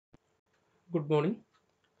Good morning.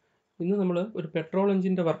 ഇന്ന് നമ്മൾ ഒരു പെട്രോൾ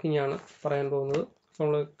എഞ്ചിൻ്റെ വർക്കിംഗ് ആണ് പറയാൻ പോകുന്നത്.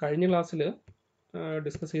 നമ്മൾ കഴിഞ്ഞ ക്ലാസ്സിൽ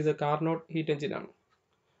ഡിസ്കസ് ചെയ്ത കാർനോട്ട് ഹീറ്റ് എഞ്ചിനാണ്.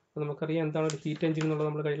 അപ്പോൾ നമുക്കറിയാം എന്താണ് ഒരു ഹീറ്റ് എഞ്ചിൻ എന്നുള്ളത്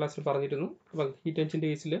നമ്മൾ കഴിഞ്ഞ ക്ലാസ്സിൽ പറഞ്ഞിരുന്നു. അപ്പോൾ ഹീറ്റ് എഞ്ചിൻ്റെ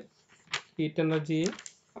കേസിൽ ഹീറ്റ് എനർജിയെ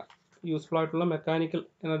യൂസ്ഫുൾ ആയിട്ടുള്ള മെക്കാനിക്കൽ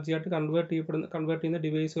എനർജിയായിട്ട് കൺവേർട്ട് ചെയ്യുന്ന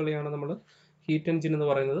ഡിവൈസുകളെയാണ് നമ്മൾ ഹീറ്റ് എഞ്ചിൻ എന്ന്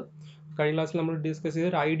പറയുന്നത്. കഴിഞ്ഞ ക്ലാസ്സിൽ നമ്മൾ ഡിസ്കസ് ചെയ്ത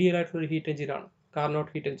ഒരു ഐഡിയൽ ആയിട്ടുള്ള ഒരു ഹീറ്റ് എഞ്ചിനാണ്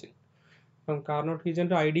കാർനോട്ട് ഹീറ്റ് എഞ്ചിൻ. അപ്പം കാർനോട്ട് ഹീറ്റ്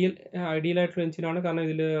എഞ്ചിൻ്റെ ഐഡിയൽ ആയിട്ടുള്ള എഞ്ചിനാണ്, കാരണം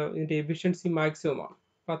ഇതിൻ്റെ എഫിഷ്യൻസി മാക്സിമം ആണ്.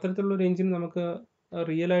 അപ്പോൾ അത്തരത്തിലുള്ളൊരു എഞ്ചിൻ നമുക്ക്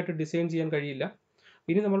റിയലായിട്ട് ഡിസൈൻ ചെയ്യാൻ കഴിയില്ല.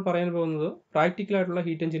 ഇനി നമ്മൾ പറയാൻ പോകുന്നത് പ്രാക്ടിക്കലായിട്ടുള്ള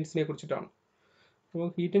ഹീറ്റ് എഞ്ചിൻസിനെ കുറിച്ചിട്ടാണ്. അപ്പോൾ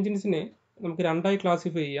ഹീറ്റ് എഞ്ചിൻസിനെ നമുക്ക് രണ്ടായി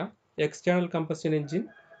ക്ലാസിഫൈ ചെയ്യാം: എക്സ്റ്റേണൽ കമ്പസ്റ്റൻ എഞ്ചിൻ,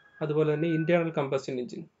 അതുപോലെ തന്നെ internal combustion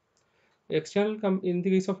engine. In the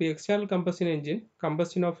case of external combustion engine,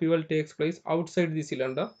 combustion of fuel takes place outside the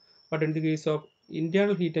cylinder, but in the case of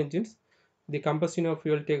internal heat engines, the combustion of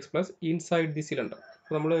fuel takes place inside the cylinder.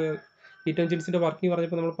 അപ്പോൾ നമ്മൾ heat എഞ്ചിൻസിൻ്റെ working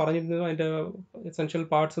പറഞ്ഞപ്പോൾ നമ്മൾ പറഞ്ഞിരുന്നത് അതിൻ്റെ essential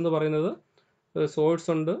parts എന്ന് പറയുന്നത് source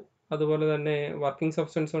ഉണ്ട്, അതുപോലെ തന്നെ വർക്കിംഗ്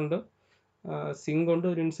സബ്സ്റ്റൻസ് ഉണ്ട്, സിങ്ക് ഉണ്ട്,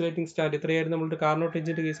 ഒരു ഇൻസുലേറ്റിംഗ് സ്റ്റാൻഡ്. ഇത്രയായിരുന്നു നമ്മളുടെ കാർനോട്ട്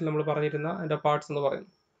എഞ്ചിൻ്റെ കേസിൽ നമ്മൾ പറഞ്ഞിരുന്ന അതിൻ്റെ പാർട്സ് എന്ന്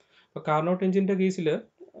പറയുന്നത്. അപ്പോൾ കാർനോട്ട് എഞ്ചിൻ്റെ കേസിൽ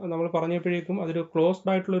നമ്മൾ പറഞ്ഞപ്പോഴേക്കും അതൊരു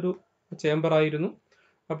ക്ലോസ്ഡ് ആയിട്ടുള്ളൊരു ചേംബർ ആയിരുന്നു.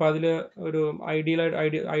 അപ്പോൾ അതിൽ ഒരു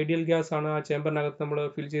ഐഡിയൽ ഗ്യാസ് ആണ് ആ ചേംബറിനകത്ത് നമ്മൾ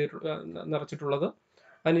നിറച്ചിട്ടുള്ളത്.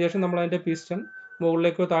 അതിനുശേഷം നമ്മൾ അതിൻ്റെ പിസ്റ്റൺ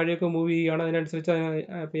മുകളിലേക്കോ താഴേക്കോ മൂവ് ചെയ്യുകയാണ്. അതിനനുസരിച്ച്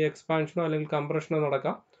അതിന് എക്സ്പാൻഷനോ അല്ലെങ്കിൽ കംപ്രഷനോ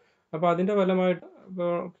നടക്കാം. അപ്പോൾ അതിൻ്റെ ഫലമായിട്ട്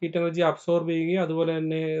ഇപ്പോൾ ഹീറ്റ് എനർജി അബ്സോർബ് ചെയ്യുകയും അതുപോലെ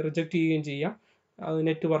തന്നെ റിജക്റ്റ് ചെയ്യുകയും ചെയ്യാം. അത്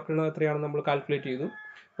നെറ്റ് വർക്ക് എത്രയാണെന്ന് നമ്മൾ കാൽക്കുലേറ്റ് ചെയ്തു.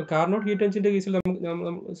 അപ്പോൾ കാർനോട്ട് ഹീറ്റ് എഞ്ചിൻ്റെ കേസിൽ നമ്മൾ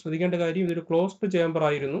ശ്രദ്ധിക്കേണ്ട കാര്യം, ഇതൊരു ക്ലോസ്ഡ് ചേംബർ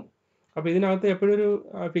ആയിരുന്നു. അപ്പോൾ ഇതിനകത്ത് എപ്പോഴും ഒരു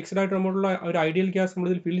ഫിക്സഡ് ആയിട്ട് നമ്മളുള്ള ഒരു ഐഡിയൽ ഗ്യാസ്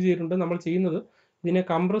നമ്മളിതിൽ ഫിൽ ചെയ്തിട്ടുണ്ട്. നമ്മൾ ചെയ്യുന്നത് ഇതിനെ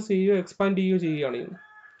കംപ്രസ് ചെയ്യുകയോ എക്സ്പാൻഡ് ചെയ്യുകയോ ചെയ്യുകയാണ് ചെയ്യുന്നത്.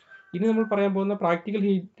 ഇനി നമ്മൾ പറയാൻ പോകുന്ന പ്രാക്ടിക്കൽ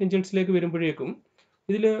ഹീറ്റ് എഞ്ചിൻസിലേക്ക് വരുമ്പോഴേക്കും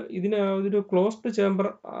ഇതൊരു ക്ലോസ്ഡ് ചേംബർ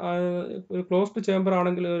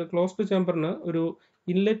ആണെങ്കിൽ ക്ലോസ്ഡ് ചേംബറിന് ഒരു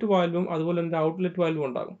ഇൻലെറ്റ് വാൽവും അതുപോലെ തന്നെ ഔട്ട്ലെറ്റ് വാൽവും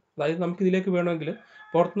ഉണ്ടാകും. അതായത് നമുക്ക് ഇതിലേക്ക് വേണമെങ്കിൽ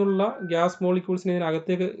പുറത്തുനിന്നുള്ള ഗ്യാസ് മോളിക്യൂൾസിനെ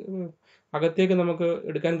അകത്തേക്ക് നമുക്ക്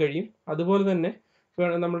എടുക്കാൻ കഴിയും. അതുപോലെ തന്നെ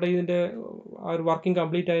നമ്മുടെ ഇതിൻ്റെ ആ ഒരു വർക്കിംഗ്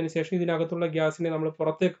കംപ്ലീറ്റ് ആയതിനു ശേഷം ഇതിനകത്തുള്ള ഗ്യാസിനെ നമ്മൾ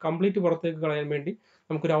പുറത്തേക്ക് കളയാൻ വേണ്ടി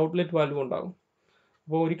നമുക്കൊരു ഔട്ട്ലെറ്റ് വാൽവ് ഉണ്ടാകും.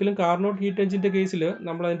 അപ്പോൾ ഒരിക്കലും കാർനോട്ട് ഹീറ്റ് എഞ്ചിൻ്റെ കേസിൽ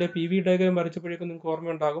നമ്മൾ അതിൻ്റെ PV ഡയഗ്രാം വരച്ചപ്പോഴേക്കും നിങ്ങൾക്ക്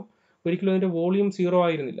ഓർമ്മയുണ്ടാകും, ഒരിക്കലും അതിൻ്റെ വോളിയം 0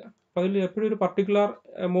 ആയിരുന്നില്ല. അപ്പോൾ അതിൽ എപ്പോഴും ഒരു പർട്ടിക്കുലർ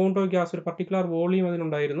എമൗണ്ട് ഓഫ് ഗ്യാസ്, ഒരു പർട്ടിക്കുലർ വോളിയം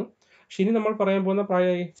അതിനുണ്ടായിരുന്നു. പക്ഷേ ഇനി നമ്മൾ പറയാൻ പോകുന്ന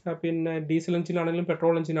പിന്നെ ഡീസൽ എഞ്ചിനാണെങ്കിലും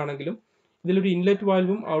പെട്രോൾ എഞ്ചിനാണെങ്കിലും ഇതിലൊരു ഇൻലെറ്റ്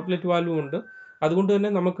വാൽവും ഔട്ട്ലെറ്റ് വാൽവും ഉണ്ട്. അതുകൊണ്ട് തന്നെ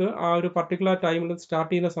നമുക്ക് ആ ഒരു പർട്ടിക്കുലർ ടൈമിൽ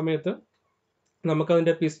സ്റ്റാർട്ട് ചെയ്യുന്ന സമയത്ത്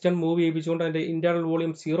നമുക്കതിൻ്റെ പിസ്റ്റൺ മൂവ് ചെയ്യിപ്പിച്ചുകൊണ്ട് അതിൻ്റെ ഇൻറ്റേർണൽ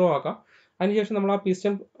വോളിയം 0 ആക്കാം. അതിനുശേഷം നമ്മൾ ആ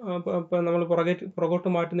പിസ്റ്റൺ നമ്മൾ പുറകോട്ട്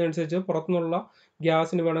മാറ്റുന്നതനുസരിച്ച് പുറത്തുനിന്നുള്ള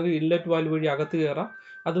ഗ്യാസിന് വേണമെങ്കിൽ ഇൻലെറ്റ് വാൽവ് വഴി അകത്ത് കയറാം.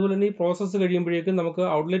 അതുപോലെ തന്നെ ഈ പ്രോസസ്സ് കഴിയുമ്പോഴേക്കും നമുക്ക്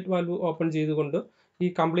ഔട്ട്ലെറ്റ് വാൽവ് ഓപ്പൺ ചെയ്തുകൊണ്ട് ഈ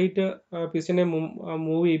കംപ്ലീറ്റ് പിസ്റ്റനെ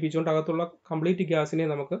മൂവ് ചെയ്യിപ്പിച്ചുകൊണ്ട് അകത്തുള്ള കംപ്ലീറ്റ് ഗ്യാസിനെ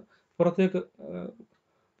നമുക്ക് പുറത്തേക്ക്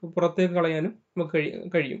കളയാനും നമുക്ക്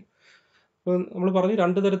കഴിയും. അപ്പോൾ നമ്മൾ പറഞ്ഞു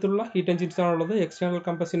രണ്ട് തരത്തിലുള്ള ഹീറ്റ് എഞ്ചിൻസ് ആണുള്ളത്: എക്സ്റ്റേണൽ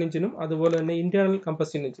കമ്പസ്റ്റൻ എഞ്ചിനും അതുപോലെ തന്നെ ഇൻറ്റേർണൽ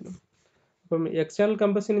കമ്പസ്റ്റൻ എഞ്ചിനും. അപ്പം എക്സ്റ്റേണൽ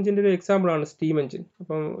കമ്പസ്റ്റൻ എഞ്ചിൻ്റെ ഒരു എക്സാമ്പിളാണ് സ്റ്റീം എഞ്ചിൻ.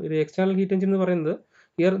 അപ്പം ഒരു എക്സ്റ്റേണൽ ഹീറ്റ് എഞ്ചിൻ എന്ന് പറയുന്നത്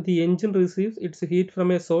here the engine receives it's heat from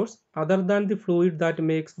A source other than the fluid that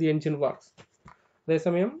makes the engine works.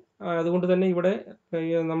 അതേസമയം അതുകൊണ്ട് തന്നെ ഇവിടെ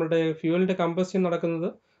നമ്മുടെ ഫ്യൂവലിൻ്റെ കമ്പസ്റ്റൻ നടക്കുന്നത്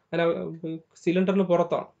സിലിണ്ടറിന്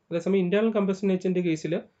പുറത്താണ്. അതേസമയം ഇൻറ്റേർണൽ കമ്പസ്റ്റൻ എഞ്ചിൻ്റെ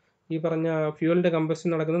കേസിൽ ഈ പറഞ്ഞ ഫ്യൂവലിൻ്റെ കമ്പസ്റ്റൻ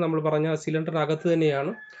നടക്കുന്നത് നമ്മൾ പറഞ്ഞ സിലിണ്ടറിനകത്ത്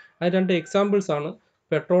തന്നെയാണ്. അത് രണ്ട് എക്സാമ്പിൾസ് ആണ്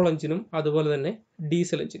പെട്രോൾ എഞ്ചിനും അതുപോലെ തന്നെ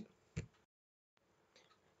ഡീസൽ എഞ്ചിനും.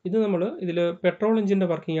 ഇതിൽ പെട്രോൾ എഞ്ചിൻ്റെ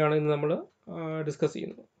വർക്കിംഗ് ആണ് ഇന്ന് നമ്മൾ ഡിസ്കസ്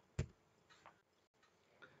ചെയ്യുന്നത്.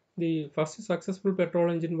 The first successful petrol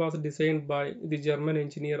engine was designed by the German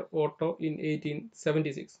engineer auto in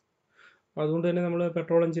 1876. അതുകൊണ്ട് തന്നെ നമ്മൾ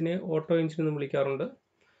പെട്രോൾ എഞ്ചിനെ ഓട്ടോ എഞ്ചിൻ എന്ന് വിളിക്കാറുണ്ട്.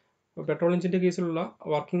 പെട്രോൾ എഞ്ചിൻ്റെ കേസിലുള്ള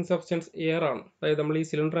വർക്കിംഗ് സബ്സ്റ്റൻസ് എയർ ആണ്. അതായത് നമ്മൾ ഈ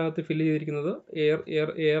സിലിണ്ടറിനകത്ത് ഫില്ല് ചെയ്തിരിക്കുന്നത്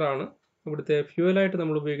എയർ ആണ്. ഇവിടുത്തെ ഫ്യൂവലായിട്ട്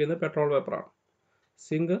നമ്മൾ ഉപയോഗിക്കുന്നത് പെട്രോൾ വേപ്പറാണ്.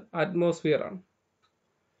 സിങ്ക് അറ്റ്മോസ്ഫിയർ ആണ്.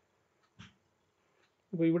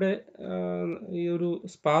 അപ്പോൾ ഇവിടെ ഈ ഒരു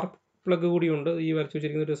സ്പാർക്ക് പ്ലഗ് കൂടിയുണ്ട്. ഈ വരച്ചു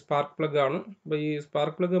വെച്ചിരിക്കുന്ന ഒരു സ്പാർക്ക് പ്ലഗ് ആണ്. അപ്പോൾ ഈ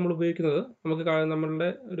സ്പാർക്ക് പ്ലഗ് നമ്മൾ ഉപയോഗിക്കുന്നത് നമ്മളുടെ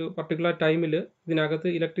ഒരു പർട്ടിക്കുലർ ടൈമിൽ ഇതിനകത്ത്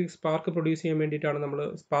ഇലക്ട്രിക് സ്പാർക്ക് പ്രൊഡ്യൂസ് ചെയ്യാൻ വേണ്ടിയിട്ടാണ് നമ്മൾ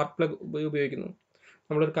സ്പാർക്ക് പ്ലഗ് ഉപയോഗിക്കുന്നത്.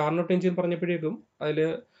 നമ്മളൊരു കാർനോട്ട് എഞ്ചിൻ പറഞ്ഞപ്പോഴേക്കും അതിൽ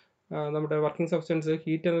നമ്മുടെ working substance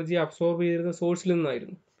heat energy absorb ചെയ്തിരുന്ന സോഴ്സിൽ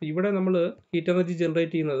നിന്നായിരുന്നു. അപ്പോൾ ഇവിടെ നമ്മൾ ഹീറ്റ് എനർജി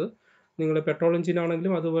ജനറേറ്റ് ചെയ്യുന്നത് നിങ്ങളുടെ പെട്രോൾ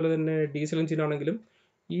എഞ്ചിനാണെങ്കിലും അതുപോലെ തന്നെ ഡീസൽ എഞ്ചിനാണെങ്കിലും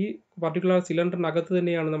ഈ പർട്ടിക്കുലർ സിലിണ്ടറിനകത്ത്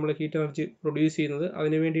തന്നെയാണ് നമ്മൾ ഹീറ്റ് എനർജി പ്രൊഡ്യൂസ് ചെയ്യുന്നത്.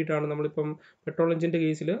 അതിന് വേണ്ടിയിട്ടാണ് നമ്മളിപ്പം പെട്രോൾ എഞ്ചിൻ്റെ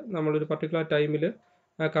കേസിൽ നമ്മളൊരു പർട്ടിക്കുലർ ടൈമിൽ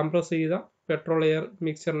കംപ്രസ് ചെയ്ത പെട്രോൾ എയർ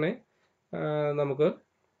മിക്സറിനെ നമുക്ക്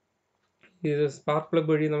ഈ സ്പാർക്ക് പ്ലഗ്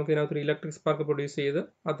വഴി നമുക്ക് ഇതിനകത്തൊരു ഇലക്ട്രിക് സ്പാർക്ക് പ്രൊഡ്യൂസ് ചെയ്ത്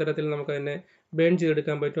അത്തരത്തിൽ നമുക്ക് അതിനെ ബേൺ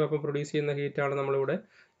ചെയ്തെടുക്കാൻ പറ്റും. അപ്പം പ്രൊഡ്യൂസ് ചെയ്യുന്ന ഹീറ്റാണ് നമ്മളിവിടെ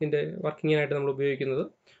ഇതിൻ്റെ വർക്കിങ്ങിനായിട്ട് നമ്മൾ ഉപയോഗിക്കുന്നത്.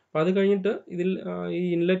 അപ്പോൾ അത് കഴിഞ്ഞിട്ട് ഇതിൽ ഈ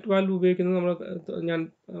ഇൻലെറ്റ് വാൽവ് ഉപയോഗിക്കുന്നത് നമ്മൾ ഞാൻ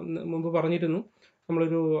മുമ്പ് പറഞ്ഞിരുന്നു,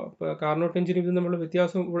 നമ്മളൊരു കാർനോട്ട് എഞ്ചിൻ ഇത് നമ്മൾ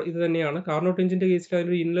വ്യത്യാസം ഇത് തന്നെയാണ്. കാർനോട്ട് എഞ്ചിൻ്റെ കേസിൽ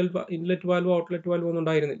അതിലൊരു ഇൻലെറ്റ് വാൽവോ ഔട്ട്ലെറ്റ് വാൽവോ ഒന്നും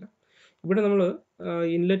ഉണ്ടായിരുന്നില്ല. ഇവിടെ നമ്മൾ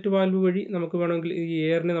ഇൻലെറ്റ് വാൽവ് വഴി നമുക്ക് വേണമെങ്കിൽ ഈ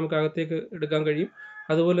എയറിനെ നമുക്ക് അകത്തേക്ക് എടുക്കാൻ കഴിയും.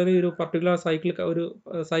 അതുപോലെ തന്നെ ഒരു പർട്ടിക്കുലർ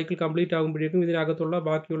സൈക്കിൾ കംപ്ലീറ്റ് ആകുമ്പോഴേക്കും ഇതിനകത്തുള്ള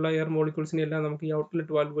ബാക്കിയുള്ള എയർ മോളിക്യൂൾസിനെ എല്ലാം നമുക്ക് ഈ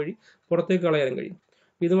ഔട്ട്ലെറ്റ് വാൽവ് വഴി പുറത്തേക്ക് കളയാനും കഴിയും.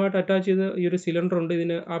 ഇതുമായിട്ട് അറ്റാച്ച് ചെയ്ത് ഈ ഒരു സിലിണ്ടർ ഉണ്ട്.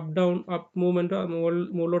 ഇതിന് അപ്പ് മൂവ്മെൻറ്റ്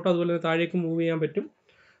മുകളിലോട്ട് അതുപോലെ തന്നെ താഴേക്ക് മൂവ് ചെയ്യാൻ പറ്റും.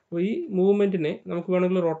 അപ്പോൾ ഈ മൂവ്മെൻറ്റിനെ നമുക്ക്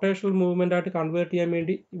വേണമെങ്കിൽ റൊട്ടേഷണൽ മൂവ്മെൻ്റ് ആയിട്ട് കൺവേർട്ട് ചെയ്യാൻ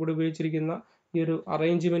വേണ്ടി ഇവിടെ ഉപയോഗിച്ചിരിക്കുന്ന ഈ ഒരു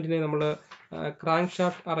അറേഞ്ച്മെൻറ്റിനെ നമ്മൾ ക്രാങ്ക്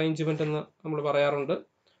ഷാഫ്റ്റ് അറേഞ്ച്മെൻറ്റ് എന്ന് നമ്മൾ പറയാറുണ്ട്.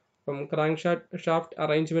 അപ്പം ക്രാങ്ക് ഷാഫ്റ്റ്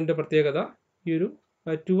അറേഞ്ച്മെൻറ്റ് പ്രത്യേകത ഈ ഒരു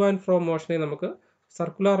ടു ആൻഡ് ഫ്രോ മോഷനെ നമുക്ക്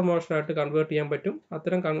സർക്കുലർ മോഷനായിട്ട് കൺവേർട്ട് ചെയ്യാൻ പറ്റും.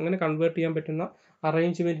 അങ്ങനെ കൺവേർട്ട് ചെയ്യാൻ പറ്റുന്ന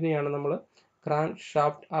അറേഞ്ച്മെൻറ്റിനെയാണ് നമ്മൾ ക്രാങ്ക്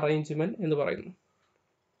ഷാഫ്റ്റ് അറേഞ്ച്മെൻറ്റ് എന്ന് പറയുന്നത്.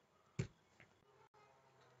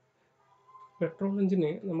 പെട്രോൾ എഞ്ചിനെ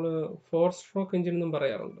നമ്മൾ 4 സ്ട്രോക്ക് എഞ്ചിൻ എന്നും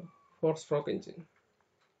പറയാറുണ്ട്. 4 stroke engine.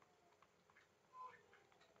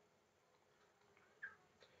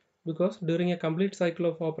 Because during a complete cycle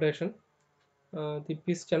of operation, the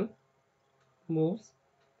piston moves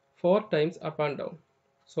 4 times up and down.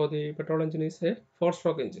 So the petrol engine is a 4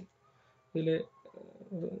 stroke engine. ഇതിലെ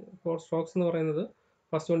 4 strokes എന്ന് പറയുന്നത്,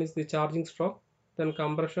 first one is the charging stroke, then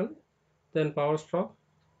compression, then power stroke,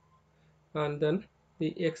 and then the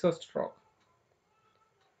exhaust stroke.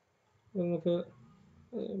 നമുക്ക്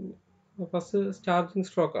first charging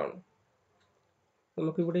stroke ആണ്.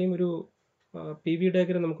 നമുക്കിവിടെയും ഒരു PV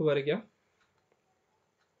diagram നമുക്ക് വരയ്ക്കാം.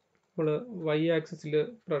 നമ്മൾ Y ആക്സിസിൽ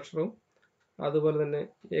പ്രഷറും അതുപോലെ തന്നെ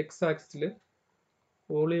X ആക്സിസിൽ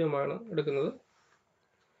വോളിയമാണ് എടുക്കുന്നത്.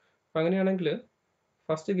 അപ്പം അങ്ങനെയാണെങ്കിൽ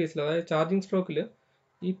ഫസ്റ്റ് കേസിൽ, അതായത് ചാർജിങ് സ്ട്രോക്കിൽ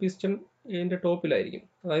ഈ പിസ്റ്റൺ ഇതിൻ്റെ ടോപ്പിലായിരിക്കും.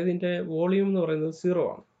 അതായത് ഇതിൻ്റെ വോളിയം എന്ന് പറയുന്നത് 0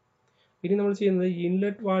 ആണ്. ഇനി നമ്മൾ ചെയ്യുന്നത്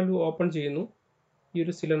ഇൻലെറ്റ് വാൽവ് ഓപ്പൺ ചെയ്യുന്നു. ഈ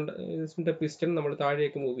ഒരു സിലിണ്ടറിൻ്റെ പിസ്റ്റൺ നമ്മൾ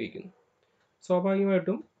താഴേക്ക് മൂവ് ചെയ്യിക്കുന്നു.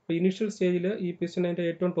 സ്വാഭാവികമായിട്ടും ഇനീഷ്യൽ സ്റ്റേജിൽ ഈ പിസ്റ്റൺ അതിൻ്റെ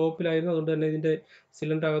ഏറ്റവും ടോപ്പിലായിരുന്നു. അതുകൊണ്ട് തന്നെ ഇതിൻ്റെ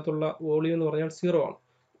സിലിണ്ടർ അകത്തുള്ള വോളിയം എന്ന് പറഞ്ഞാൽ 0 ആണ്.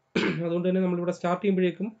 അതുകൊണ്ട് തന്നെ നമ്മളിവിടെ സ്റ്റാർട്ട്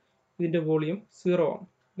ചെയ്യുമ്പോഴേക്കും ഇതിൻ്റെ വോളിയം 0 ആണ്.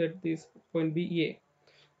 Let this point B A.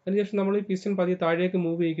 അതിനുശേഷം നമ്മൾ ഈ പിസ്റ്റൺ പതിയെ താഴേക്ക്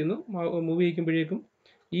മൂവ് ചെയ്യിക്കുമ്പോഴേക്കും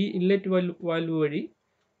ഈ ഇൻലെറ്റ് വാൽവ് വഴി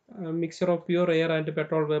mixer of pure air and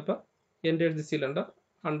petrol vapour enters the cylinder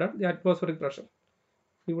under the atmospheric pressure.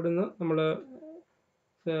 ഇവിടുന്ന് നമ്മൾ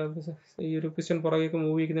ഈ ഒരു പിസ്റ്റൺ പുറകേക്ക്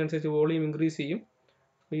മൂവ് ചെയ്യുന്നതനുസരിച്ച് വോളിയം ഇൻക്രീസ് ചെയ്യും.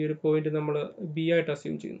 ഈ ഒരു പോയിന്റ് നമ്മൾ ബി ആയിട്ട്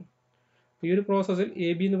അസ്യൂം ചെയ്യുന്നു. ഈ ഒരു പ്രോസസ്സിൽ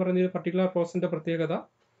AB എന്ന് പറയുന്ന ഒരു പർട്ടിക്കുലർ പ്രോസസ്സിൻ്റെ പ്രത്യേകത,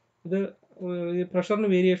 ഇത് പ്രഷറിന്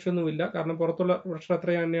വേരിയേഷൻ ഒന്നുമില്ല. കാരണം പുറത്തുള്ള പ്രഷർ എത്ര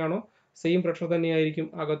തന്നെയാണോ സെയിം പ്രഷർ തന്നെയായിരിക്കും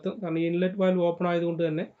അകത്ത്. കാരണം ഈ ഇൻലെറ്റ് വാൽവ് ഓപ്പൺ ആയതുകൊണ്ട്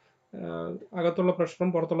തന്നെ അകത്തുള്ള പ്രഷറും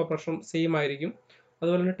പുറത്തുള്ള പ്രഷറും സെയിം ആയിരിക്കും.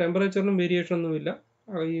 അതുപോലെ തന്നെ ടെമ്പറേച്ചറിനും വേരിയേഷൻ ഒന്നുമില്ല.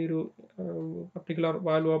 ഈ ഒരു പർട്ടിക്കുലർ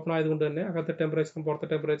വാൽവ് ഓപ്പൺ ആയതുകൊണ്ട് തന്നെ അകത്തെ ടെമ്പറേച്ചറും പുറത്തെ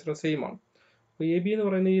ടെമ്പറേച്ചറും സെയിം ആണ്. അപ്പോൾ AB എന്ന്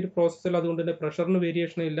പറയുന്ന ഈ ഒരു പ്രോസസ്സിൽ അതുകൊണ്ട് തന്നെ പ്രഷറിന്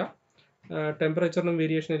വേരിയേഷൻ ഇല്ല, ടെമ്പറേച്ചറിനും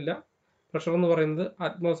വേരിയേഷൻ ഇല്ല. പ്രഷർ എന്ന് പറയുന്നത്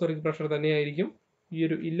അറ്റ്മോസ്ഫിയറിക് പ്രഷർ തന്നെയായിരിക്കും. ഈ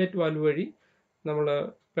ഒരു ഇൻലെറ്റ് വാൽവ് വഴി നമ്മൾ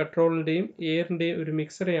പെട്രോളിൻ്റെയും എയറിൻ്റെയും ഒരു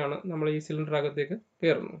മിക്സറെയാണ് നമ്മൾ ഈ സിലിണ്ടർ അകത്തേക്ക്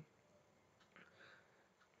കയറുന്നത്.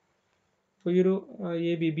 അപ്പോൾ ഈ ഒരു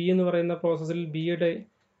ബി എന്ന് പറയുന്ന പ്രോസസ്സിൽ ബിയുടെ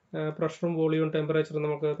പ്രഷറും വോളിയവും ടെമ്പറേച്ചറും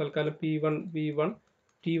നമുക്ക് തൽക്കാലം P1 V1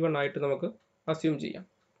 T1 ആയിട്ട് നമുക്ക് അസ്യൂം ചെയ്യാം.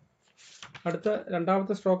 അടുത്ത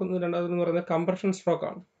രണ്ടാമത്തെ സ്ട്രോക്ക് എന്ന് പറയുന്നത് കംപ്രഷൻ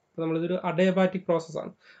സ്ട്രോക്കാണ്. അപ്പോൾ നമ്മളിതൊരു അഡയബാറ്റിക്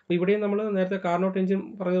പ്രോസസ്സാണ്. അപ്പോൾ ഇവിടെയും നമ്മൾ നേരത്തെ കാർനോട്ട് എഞ്ചിൻ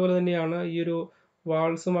പറഞ്ഞതുപോലെ തന്നെയാണ് ഈ ഒരു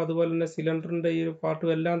വാൾസും അതുപോലെ തന്നെ സിലിണ്ടറിൻ്റെ ഈ ഒരു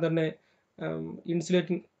പാർട്ടും എല്ലാം തന്നെ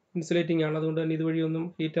ഇൻസുലേറ്റിംഗ് ആണ്. അതുകൊണ്ട് തന്നെ ഇതുവഴിയൊന്നും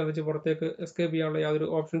ഹീറ്റ് എനർജി പുറത്തേക്ക് എസ്കേപ്പ് ചെയ്യാനുള്ള യാതൊരു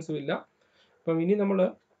ഓപ്ഷൻസും ഇല്ല. അപ്പം ഇനി നമ്മൾ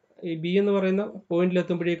ഈ B എന്ന് പറയുന്ന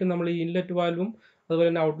പോയിന്റിലെത്തുമ്പോഴേക്കും നമ്മൾ ഈ ഇൻലെറ്റ് വാൽവും അതുപോലെ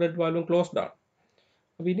തന്നെ ഔട്ട്ലെറ്റ് വാൽവും ക്ലോസ്ഡ് ആണ്.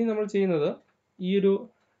 അപ്പോൾ ഇനി നമ്മൾ ചെയ്യുന്നത് ഈ ഒരു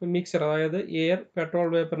മിക്സർ, അതായത് എയർ പെട്രോൾ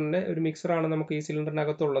വേപ്പറിൻ്റെ ഒരു മിക്സറാണ് നമുക്ക് ഈ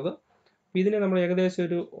സിലിണ്ടറിനകത്തുള്ളത്. അപ്പോൾ ഇതിനെ നമ്മൾ ഏകദേശം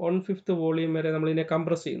ഒരു 1/5 വോളിയം വരെ നമ്മളിതിനെ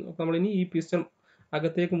കംപ്രസ് ചെയ്യുന്നു. അപ്പോൾ നമ്മളിനി ഈ പിസ്റ്റൺ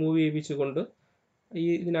അകത്തേക്ക് മൂവ് ചെയ്യിപ്പിച്ചുകൊണ്ട് ഈ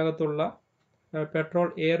ഇതിനകത്തുള്ള പെട്രോൾ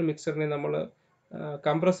എയർ മിക്സറിനെ നമ്മൾ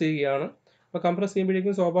കംപ്രസ് ചെയ്യുകയാണ്. അപ്പോൾ കംപ്രസ്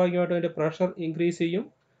ചെയ്യുമ്പോഴേക്കും സ്വാഭാവികമായിട്ടും അതിൻ്റെ പ്രഷർ ഇൻക്രീസ് ചെയ്യും,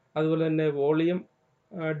 അതുപോലെ തന്നെ വോളിയം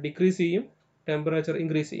ഡിക്രീസ് ചെയ്യും, ടെമ്പറേച്ചർ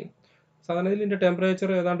ഇൻക്രീസ് ചെയ്യും. സാധാരണ ഇതിൻ്റെ ടെമ്പറേച്ചർ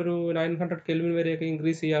ഏതാണ്ട് ഒരു 900 കെൽവിൻ വരെയൊക്കെ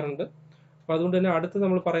ഇൻക്രീസ് ചെയ്യാറുണ്ട്. അപ്പോൾ അതുകൊണ്ട് തന്നെ അടുത്ത്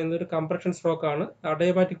നമ്മൾ പറയുന്നത് ഒരു കംപ്രഷൻ സ്ട്രോക്കാണ്.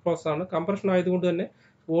 അഡയബാറ്റിക് പ്രോസസ്സാണ്. കംപ്രഷൻ ആയതുകൊണ്ട് തന്നെ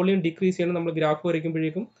വോളിയം ഡിക്രീസ് ചെയ്യണം. നമ്മൾ ഗ്രാഫ്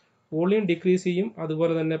വരയ്ക്കുമ്പോഴേക്കും വോളിയം ഡിക്രീസ് ചെയ്യും,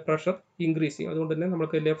 അതുപോലെ തന്നെ പ്രഷർ ഇൻക്രീസ് ചെയ്യും. അതുകൊണ്ട് തന്നെ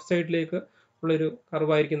നമുക്ക് ലെഫ്റ്റ് സൈഡിലേക്ക് ഉള്ളൊരു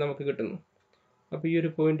കർവായിരിക്കും നമുക്ക് കിട്ടുന്നത്. അപ്പോൾ ഈ ഒരു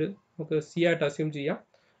പോയിന്റ് നമുക്ക് C ആയിട്ട് അസ്യൂം ചെയ്യാം.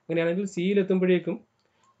 അങ്ങനെയാണെങ്കിൽ സിയിലെത്തുമ്പോഴേക്കും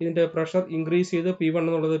ഇതിൻ്റെ പ്രഷർ ഇൻക്രീസ് ചെയ്ത് P1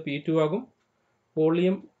 എന്നുള്ളത് P2 ആകും,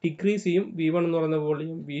 വോളിയം ഡിക്രീസ് ചെയ്യും, V1 എന്ന് പറയുന്ന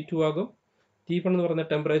വോളിയം V2 ആകും, T1 എന്ന് പറയുന്ന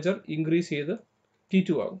ടെമ്പറേച്ചർ ഇൻക്രീസ് ചെയ്ത്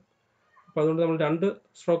T2 ആകും. അപ്പോൾ അതുകൊണ്ട് നമ്മൾ 2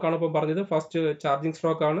 സ്ട്രോക്കാണ് ഇപ്പോൾ പറഞ്ഞത്. First charging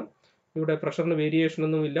സ്ട്രോക്കാണ്. ഇവിടെ പ്രഷറിന് വേരിയേഷൻ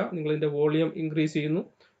ഒന്നുമില്ല. നിങ്ങളിതിൻ്റെ വോളിയം ഇൻക്രീസ് ചെയ്യുന്നു,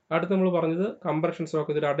 അടുത്ത് നമ്മൾ പറഞ്ഞത് കംപ്രഷൻ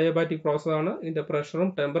സ്ട്രോക്ക്. ഇതൊരു അഡിയാബാറ്റിക് പ്രോസസ്സാണ്. ഇതിൻ്റെ പ്രഷറും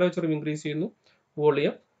ടെമ്പറേച്ചറും ഇൻക്രീസ് ചെയ്യുന്നു,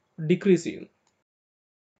 വോളിയം ഡിക്രീസ് ചെയ്യുന്നു.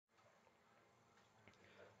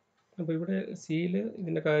 അപ്പോൾ ഇവിടെ സിയിൽ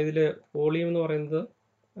ഇതിൽ വോളിയം എന്ന് പറയുന്നത്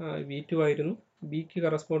V2 ആയിരുന്നു, ബിക്ക്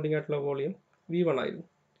കറസ്പോണ്ടിങ് ആയിട്ടുള്ള വോളിയം V1 ആയിരുന്നു.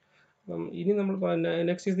 അപ്പം ഇനി നമ്മൾ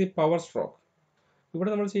next is the power stroke. ഇവിടെ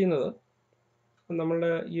നമ്മൾ ചെയ്യുന്നത്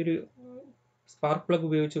നമ്മളുടെ ഈ ഒരു സ്പാർക്ക് പ്ലഗ്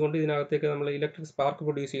ഉപയോഗിച്ചുകൊണ്ട് ഇതിനകത്തേക്ക് നമ്മൾ ഇലക്ട്രിക് സ്പാർക്ക്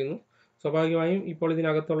പ്രൊഡ്യൂസ് ചെയ്യുന്നു. സ്വാഭാവികമായും ഇപ്പോൾ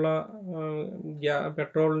ഇതിനകത്തുള്ള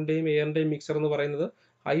പെട്രോളിൻ്റെയും എയറിൻ്റെയും മിക്സർ എന്ന് പറയുന്നത്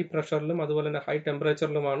ഹൈ പ്രഷറിലും അതുപോലെ തന്നെ ഹൈ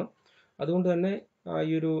ടെമ്പറേച്ചറിലുമാണ്. അതുകൊണ്ട് തന്നെ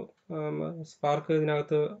ഈ ഒരു സ്പാർക്ക്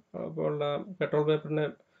ഇതിനകത്ത് ഉള്ള പെട്രോൾ പേപ്പറിനെ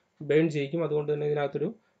ബേൺ ചെയ്യിക്കും. അതുകൊണ്ട് തന്നെ ഇതിനകത്തൊരു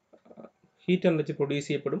ഹീറ്റ് എനർജി പ്രൊഡ്യൂസ്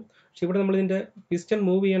ചെയ്യപ്പെടും. പക്ഷെ ഇവിടെ നമ്മൾ ഇതിൻ്റെ പിസ്റ്റൺ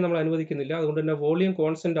മൂവ് ചെയ്യാൻ നമ്മൾ അനുവദിക്കുന്നില്ല. അതുകൊണ്ട് തന്നെ വോളിയം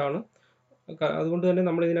കോൺസ്റ്റൻ്റ് ആണ്. അതുകൊണ്ട് തന്നെ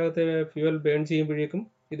നമ്മൾ ഇതിനകത്ത് ഫ്യൂവൽ ബേൺ ചെയ്യുമ്പോഴേക്കും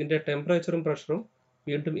ഇതിൻ്റെ ടെമ്പറേച്ചറും പ്രഷറും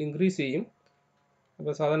വീണ്ടും ഇൻക്രീസ് ചെയ്യും.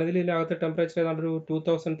 അപ്പോൾ സാധാരണ ഇതിനകത്ത് ടെമ്പറേച്ചർ ഏതാണ്ട് ഒരു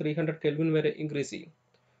 2300 കെൽവിൻ വരെ ഇൻക്രീസ് ചെയ്യും.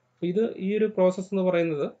 അപ്പോൾ ഈ ഒരു പ്രോസസ്സ് എന്ന്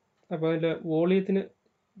പറയുന്നത്, അപ്പോൾ അതിൻ്റെ വോളിയത്തിന്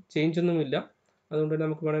ചേഞ്ച് ഒന്നുമില്ല. അതുകൊണ്ട് തന്നെ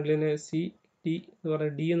നമുക്ക് വേണമെങ്കിൽ ഇതിനെ CT എന്ന്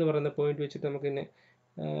പറയുന്ന D എന്ന് പറയുന്ന പോയിന്റ് വെച്ചിട്ട് നമുക്കിതിനെ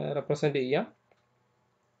റെപ്രസെൻ്റ് ചെയ്യാം.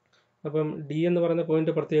 അപ്പം D എന്ന് പറയുന്ന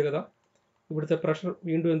പോയിന്റ് പ്രത്യേകത, ഇവിടുത്തെ പ്രഷർ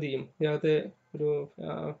വീണ്ടും എന്ത് ചെയ്യും, ഇതിനകത്ത് ഒരു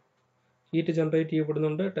ഹീറ്റ് ജനറേറ്റ്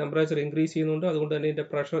ചെയ്യപ്പെടുന്നുണ്ട്, ടെമ്പറേച്ചർ ഇൻക്രീസ് ചെയ്യുന്നുണ്ട്. അതുകൊണ്ട് തന്നെ ഇതിൻ്റെ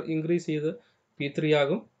പ്രഷർ ഇൻക്രീസ് ചെയ്ത് P3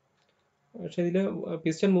 ആകും. പക്ഷേ ഇതിൽ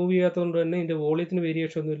പിസ്റ്റൺ മൂവ് ചെയ്യാത്തതുകൊണ്ട് തന്നെ ഇതിൻ്റെ വോളിയത്തിന്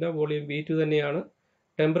വേരിയേഷൻ ഒന്നുമില്ല. വോളിയം V2 തന്നെയാണ്.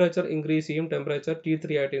 ടെമ്പറേച്ചർ ഇൻക്രീസ് ചെയ്യും, ടെമ്പറേച്ചർ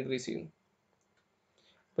T3 ആയിട്ട് ഇൻക്രീസ് ചെയ്യും.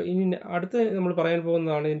 അപ്പോൾ ഇനി അടുത്ത് നമ്മൾ പറയാൻ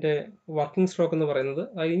പോകുന്നതാണ് ഇതിൻ്റെ വർക്കിംഗ് സ്ട്രോക്ക് എന്ന് പറയുന്നത്.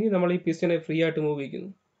 ഇനി നമ്മൾ ഈ പിസ്റ്റനെ ഫ്രീ ആയിട്ട് മൂവ് ചെയ്യിക്കുന്നു.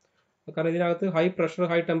 കാരണം ഇതിനകത്ത് ഹൈ പ്രഷർ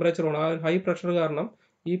ഹൈ ടെമ്പറേച്ചറാണ്. ആ ഹൈ പ്രഷർ കാരണം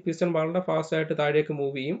ഈ പിസ്റ്റൺ വളരെ ഫാസ്റ്റായിട്ട് താഴേക്ക്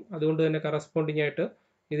മൂവ് ചെയ്യും. അതുകൊണ്ട് തന്നെ കറസ്പോണ്ടിങ് ആയിട്ട്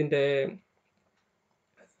ഇതിൻ്റെ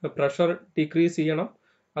പ്രഷർ ഡിക്രീസ് ചെയ്യണം.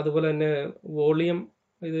 അതുപോലെ തന്നെ വോളിയം,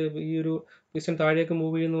 ഈ ഒരു പിസ്റ്റൺ താഴേക്ക്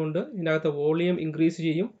മൂവ് ചെയ്യുന്നതുകൊണ്ട് ഇതിനകത്ത് വോളിയം ഇൻക്രീസ്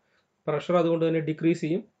ചെയ്യും, പ്രഷർ അതുകൊണ്ട് തന്നെ ഡിക്രീസ്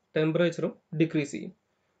ചെയ്യും, ടെമ്പറേച്ചറും ഡിക്രീസ് ചെയ്യും.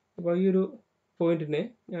 അപ്പോൾ ഈ ഒരു പോയിന്റിനെ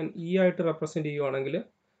ഞാൻ ആയിട്ട് റെപ്രസെൻ്റ് ചെയ്യുവാണെങ്കിൽ,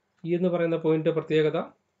 എന്ന് പറയുന്ന പോയിന്റിൻ്റെ പ്രത്യേകത,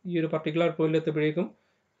 ഈ ഒരു പർട്ടിക്കുലർ പോയിന്റിൽ എത്തുമ്പോഴേക്കും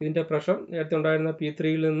ഇതിൻ്റെ പ്രഷർ നേരത്തെ ഉണ്ടായിരുന്ന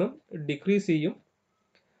P3യിൽ നിന്നും ഡിക്രീസ് ചെയ്യും.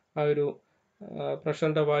 ആ ഒരു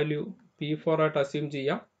പ്രഷറിൻ്റെ വാല്യൂ P4 ആയിട്ട് അസ്യൂം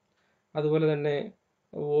ചെയ്യാം. അതുപോലെ തന്നെ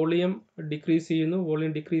വോളിയം ഡിക്രീസ് ചെയ്യുന്നു,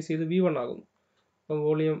 വോളിയം ഡിക്രീസ് ചെയ്ത് V1 ആകുന്നു. അപ്പം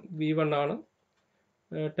വോളിയം V1 ആണ്.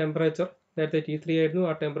 ടെമ്പറേച്ചർ നേരത്തെ T3 ആയിരുന്നു,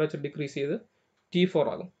 ആ ടെമ്പറേച്ചർ ഡിക്രീസ് ചെയ്ത് T4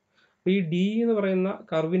 ആകും. അപ്പോൾ ഈ D എന്ന് പറയുന്ന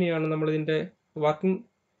കർവിനെയാണ് നമ്മളിതിൻ്റെ വർക്കിംഗ്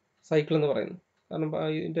സൈക്കിൾ എന്ന് പറയുന്നത്. കാരണം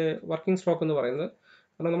ഇതിൻ്റെ വർക്കിംഗ് സ്ട്രോക്ക് എന്ന് പറയുന്നത്,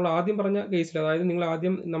 കാരണം നമ്മൾ ആദ്യം പറഞ്ഞ കേസിൽ, അതായത്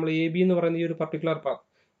നമ്മൾ AB എന്ന് പറയുന്ന ഈ ഒരു പർട്ടിക്കുലർ പാത്ത്,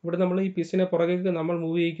 ഇവിടെ നമ്മൾ ഈ പിസ്റ്റനെ പുറകേക്ക് നമ്മൾ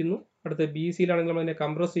മൂവ് ചെയ്യിക്കുന്നു. അടുത്ത BCയിലാണെങ്കിൽ നമ്മൾ അതിനെ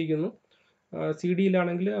കംപ്രസ് ചെയ്യിക്കുന്നു.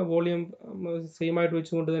 CD-യിലാണെങ്കിൽ വോളിയം സെയിം ആയിട്ട്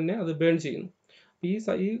വെച്ചുകൊണ്ട് തന്നെ അത് ബേൺ ചെയ്യുന്നു.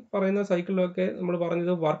 ഈ പറയുന്ന സൈക്കിളിലൊക്കെ നമ്മൾ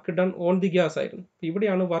പറഞ്ഞത് work done on the gas ആയിരുന്നു.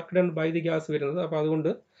 ഇവിടെയാണ് work done by the gas വരുന്നത്. അപ്പോൾ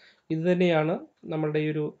അതുകൊണ്ട് ഇത് തന്നെയാണ് നമ്മളുടെ ഈ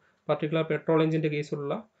ഒരു പർട്ടിക്കുലർ പെട്രോൾ എഞ്ചിൻ്റെ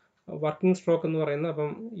കേസിലുള്ള വർക്കിംഗ് സ്ട്രോക്ക് എന്ന് പറയുന്നത്.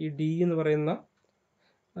 അപ്പം ഈ D എന്ന് പറയുന്ന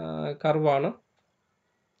കർവാണ്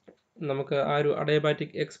നമുക്ക് ആ ഒരു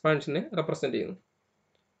അഡിയാബാറ്റിക് എക്സ്പാൻഷനെ റെപ്രസെൻ്റ് ചെയ്യുന്നു.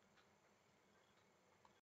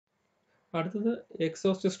 അടുത്തത്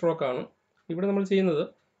എക്സോസ്റ്റ് സ്ട്രോക്ക് ആണ്. ഇവിടെ നമ്മൾ ചെയ്യുന്നത്,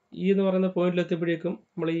 എന്ന് പറയുന്ന പോയിന്റിൽ എത്തിയപ്പോഴേക്കും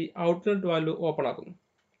നമ്മൾ ഈ ഔട്ട്ലെറ്റ് വാൽവ് ഓപ്പൺ ആക്കുന്നു.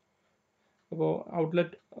 അപ്പോൾ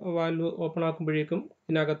ഔട്ട്ലെറ്റ് വാൽവ് ഓപ്പൺ ആക്കുമ്പോഴേക്കും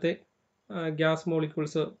ഇതിനകത്തെ ഗ്യാസ്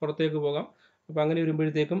മോളിക്യൂൾസ് പുറത്തേക്ക് പോകാം. അപ്പോൾ അങ്ങനെ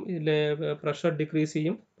വരുമ്പോഴത്തേക്കും ഇതിലെ പ്രഷർ ഡിക്രീസ്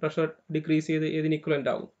ചെയ്യും. പ്രഷർ ഡിക്രീസ് ചെയ്ത് ഇതിന്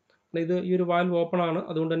ഇക്വലൻ്റ് ആകും. ഈ ഒരു വാൽവ് ഓപ്പൺ ആണ്,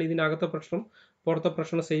 അതുകൊണ്ട് തന്നെ ഇതിനകത്തെ പ്രഷറും പുറത്തെ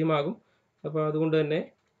പ്രഷറും സെയിം ആകും. അപ്പോൾ അതുകൊണ്ട് തന്നെ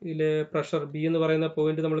ഇതിലെ പ്രഷർ B എന്ന് പറയുന്ന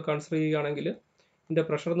പോയിന്റ് നമ്മൾ കൺസിഡർ ചെയ്യുകയാണെങ്കിൽ, ഇതിൻ്റെ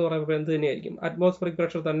പ്രഷർ എന്ന് പറയുമ്പോൾ എന്ത് തന്നെയായിരിക്കും, അറ്റ്മോസ്ഫിയറിക്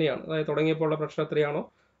പ്രഷർ തന്നെയാണ്. അതായത് തുടങ്ങിയപ്പോൾ ഉള്ള പ്രഷർ എത്രയാണോ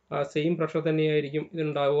സെയിം പ്രഷർ തന്നെയായിരിക്കും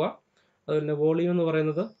ഇതിനുണ്ടാവുക. അതുപോലെ വോളിയം എന്ന്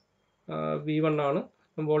പറയുന്നത് V1 ആണ്.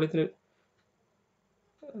 വോളിയത്തിന്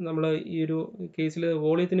നമ്മൾ ഈ ഒരു കേസിൽ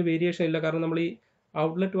വോളിയത്തിന് വേരിയേഷൻ ഇല്ല, കാരണം നമ്മൾ ഈ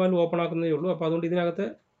ഔട്ട്ലെറ്റ് വാൽവ് ഓപ്പൺ ആക്കുന്നതേ ഉള്ളൂ. അപ്പോൾ അതുകൊണ്ട് ഇതിനകത്ത്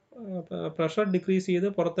പ്രഷർ ഡിക്രീസ് ചെയ്ത്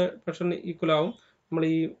പുറത്തെ പ്രഷറിന് ഈക്വൽ ആവും. നമ്മൾ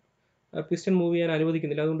ഈ പിസ്റ്റൺ മൂവ് ചെയ്യാൻ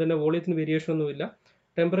അനുവദിക്കുന്നില്ല. അതുകൊണ്ട് തന്നെ വോളിയത്തിന് വേരിയേഷൻ ഒന്നുമില്ല.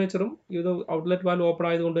 ടെമ്പറേച്ചറും ഇത് ഔട്ട്ലെറ്റ് വാൽവ് ഓപ്പൺ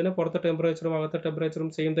ആയതുകൊണ്ട് തന്നെ പുറത്തെ ടെമ്പറേച്ചറും അകത്തെ ടെമ്പറേച്ചറും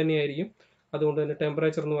സെയിം തന്നെയായിരിക്കും. അതുകൊണ്ട് തന്നെ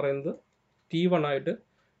ടെമ്പറേച്ചർ എന്ന് പറയുന്നത് T1 ആയിട്ട്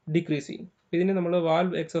ഡിക്രീസ് ചെയ്യും. ഇതിനെ നമ്മൾ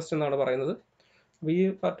വാൽവ് എക്സോസ്റ്റ് എന്നാണ് പറയുന്നത്. അപ്പോൾ ഈ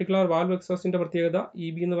പർട്ടിക്കുലർ വാൽവ് എക്സോസ്റ്റിൻ്റെ പ്രത്യേകത,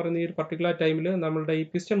 EB എന്ന് പറയുന്ന ഈ ഒരു പർട്ടിക്കുലർ ടൈമിൽ നമ്മളുടെ ഈ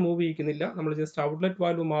പിസ്റ്റൺ മൂവ് ചെയ്യിക്കുന്നില്ല, നമ്മൾ ജസ്റ്റ് ഔട്ട്ലെറ്റ്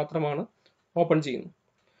വാൽവ് മാത്രമാണ് ഓപ്പൺ ചെയ്യുന്നത്.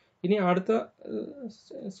 ഇനി അടുത്ത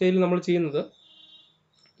സ്റ്റേജിൽ നമ്മൾ ചെയ്യുന്നത്,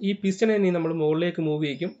 ഈ പിസ്റ്റനെ ഇനി നമ്മൾ മുകളിലേക്ക് മൂവ്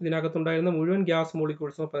ചെയ്യിക്കും. ഇതിനകത്തുണ്ടായിരുന്ന മുഴുവൻ ഗ്യാസ്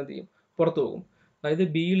മോളിക്യൂൾസും അപ്പോൾ എന്ത് ചെയ്യും, പുറത്തു പോകും. അതായത്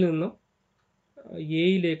Bയിൽ നിന്നും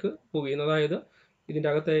Aയിലേക്ക് മൂവ് ചെയ്യുന്നു. അതായത് ഇതിൻ്റെ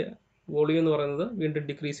അകത്തെ വോളിയം എന്ന് പറയുന്നത് വീണ്ടും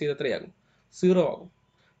ഡിക്രീസ് ചെയ്ത് എത്രയാകും, 0 ആകും.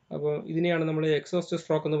 അപ്പോൾ ഇതിനെയാണ് നമ്മൾ എക്സോസ്റ്റ്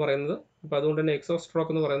സ്ട്രോക്ക് എന്ന് പറയുന്നത്. അപ്പോൾ അതുകൊണ്ട് തന്നെ എക്സോസ്റ്റ്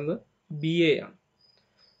സ്ട്രോക്ക് എന്ന് പറയുന്നത് BA ആണ്.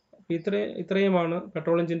 അപ്പോൾ ഇത്രയുമാണ്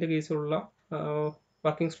പെട്രോൾ എഞ്ചിൻ്റെ കേസിലുള്ള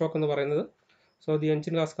വർക്കിംഗ് സ്ട്രോക്ക് എന്ന് പറയുന്നത്. So the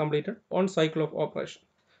engine has completed on cycle of operation.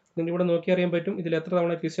 നിങ്ങളിവിടെ നോക്കി അറിയാൻ പറ്റും ഇതിൽ എത്ര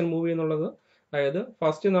തവണ പിസ്റ്റൺ മൂവ് ചെയ്യുന്നുള്ളത്. അതായത്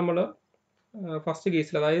ഫസ്റ്റ്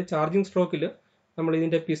കേസിൽ, അതായത് ചാർജിങ് സ്ട്രോക്കിൽ നമ്മൾ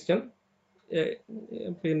ഇതിൻ്റെ പിസ്റ്റൺ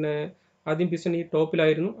പിന്നെ ആദ്യം പിസ്റ്റൺ ഈ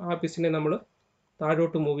ടോപ്പിലായിരുന്നു, ആ പിസ്റ്റനെ നമ്മൾ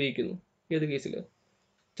താഴോട്ട് മൂവ് ചെയ്യിക്കുന്നു. ഏത് കേസിൽ?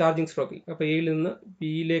 ചാർജിങ് സ്ട്രോക്കിൽ. അപ്പോൾ എയിൽ നിന്ന്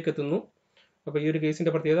ബിയിലേക്ക് എത്തുന്നു. അപ്പോൾ ഈ ഒരു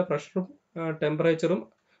കേസിൻ്റെ പ്രത്യേകത പ്രഷറും ടെമ്പറേച്ചറും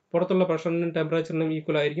പുറത്തുള്ള പ്രഷറിനും ടെമ്പറേച്ചറിനും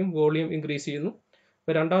ഈക്വൽ ആയിരിക്കും. വോളിയം ഇൻക്രീസ് ചെയ്യുന്നു.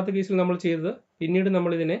 അപ്പോൾ രണ്ടാമത്തെ കേസിൽ നമ്മൾ ചെയ്തത്, പിന്നീട്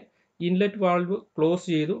നമ്മളിതിനെ ഇൻലെറ്റ് വാൽവ് ക്ലോസ്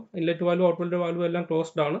ചെയ്തു. ഇൻലെറ്റ് വാൽവ് ഔട്ട്ലെറ്റ് വാൽവ് എല്ലാം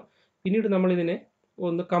ക്ലോസ്ഡ് ആണ്. പിന്നീട് നമ്മളിതിനെ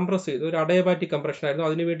ഒന്ന് കംപ്രസ് ചെയ്തു. ഒരു അഡയബാറ്റിക് കംപ്രഷൻ ആയിരുന്നു.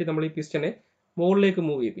 അതിനുവേണ്ടി നമ്മൾ ഈ പിസ്റ്റനെ മുകളിലേക്ക്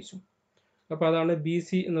മൂവ് ചെയ്യിപ്പിച്ചു. അപ്പോൾ അതാണ് BC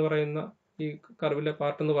എന്ന് പറയുന്ന ഈ കർവിലെ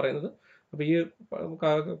പാർട്ട് എന്ന് പറയുന്നത്. അപ്പോൾ ഈ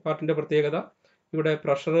പാർട്ടിൻ്റെ പ്രത്യേകത, ഇവിടെ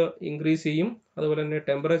പ്രഷർ ഇൻക്രീസ് ചെയ്യും, അതുപോലെ തന്നെ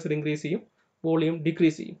ടെമ്പറേച്ചർ ഇൻക്രീസ് ചെയ്യും, വോളിയം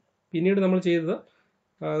ഡിക്രീസ് ചെയ്യും. പിന്നീട് നമ്മൾ ചെയ്തത്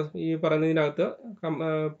ഈ പറയുന്നതിനകത്ത്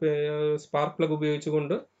സ്പാർക്ക് പ്ലഗ്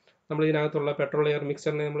ഉപയോഗിച്ചുകൊണ്ട് നമ്മൾ ഇതിനകത്തുള്ള പെട്രോൾ എയർ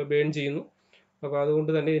മിക്സറിനെ നമ്മൾ ബേൺ ചെയ്യുന്നു. അപ്പോൾ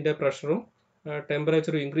അതുകൊണ്ട് തന്നെ ഇതിൻ്റെ പ്രഷറും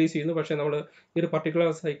ടെമ്പറേച്ചറും ഇൻക്രീസ് ചെയ്യുന്നു. പക്ഷേ നമ്മൾ ഈ ഒരു പർട്ടിക്കുലർ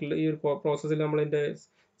സൈക്കിളിൽ, ഈ ഒരു പ്രോസസ്സിൽ നമ്മളിതിൻ്റെ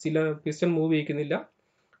ചില പിസ്റ്റൺ മൂവ് ചെയ്യിക്കുന്നില്ല.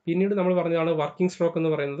 പിന്നീട് നമ്മൾ പറഞ്ഞതാണ് വർക്കിംഗ് സ്ട്രോക്ക്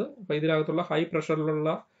എന്ന് പറയുന്നത്. അപ്പോൾ ഇതിനകത്തുള്ള ഹൈ പ്രഷറിലുള്ള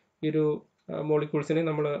ഈ ഒരു മോളിക്യൂൾസിനെ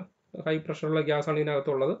നമ്മൾ, ഹൈ പ്രഷറുള്ള ഗ്യാസാണ്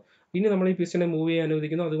ഇതിനകത്തുള്ളത്, പിന്നെ നമ്മൾ ഈ പിസ്റ്റനെ മൂവ് ചെയ്യാൻ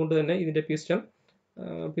അനുവദിക്കുന്നു. അതുകൊണ്ട് തന്നെ ഇതിൻ്റെ പിസ്റ്റൺ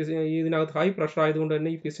ഇതിനകത്ത് ഹൈ പ്രഷർ ആയതുകൊണ്ട് തന്നെ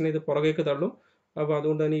ഈ പിസ്റ്റനെ ഇത് പുറകേക്ക് തള്ളും. അപ്പോൾ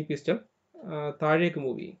അതുകൊണ്ട് തന്നെ ഈ പിസ്റ്റൺ താഴേക്ക്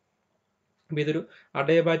മൂവ് ചെയ്യും. അപ്പോൾ ഇതൊരു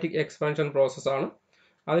അഡയബാറ്റിക് എക്സ്പാൻഷൻ പ്രോസസ്സാണ്.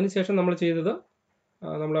 അതിനുശേഷം നമ്മൾ ചെയ്തത്,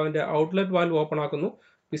 നമ്മൾ അതിൻ്റെ ഔട്ട്ലെറ്റ് വാൽവ് ഓപ്പൺ ആക്കുന്നു.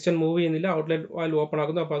 പിസ്റ്റൺ മൂവ് ചെയ്യുന്നില്ല, ഔട്ട്ലെറ്റ് വാൽവ് ഓപ്പൺ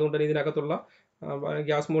ആക്കുന്നു. അപ്പോൾ അതുകൊണ്ട് തന്നെ ഇതിനകത്തുള്ള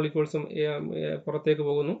ഗ്യാസ് മോളിക്യൂൾസും പുറത്തേക്ക്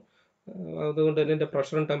പോകുന്നു. അതുകൊണ്ട് തന്നെ ഇതിൻ്റെ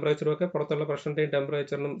പ്രഷറും ടെമ്പറേച്ചറും ഒക്കെ പുറത്തുള്ള പ്രഷറിൻ്റെയും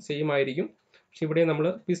ടെമ്പറേച്ചറിനും സെയിം ആയിരിക്കും. പക്ഷേ ഇവിടെ നമ്മൾ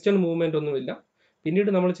പിസ്റ്റൺ മൂവ്മെൻ്റ് ഒന്നുമില്ല.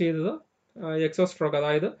 പിന്നീട് നമ്മൾ ചെയ്തത് എക്സോസ്റ്റ് സ്ട്രോക്ക്,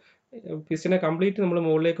 അതായത് പിസ്റ്റനെ കംപ്ലീറ്റ് നമ്മൾ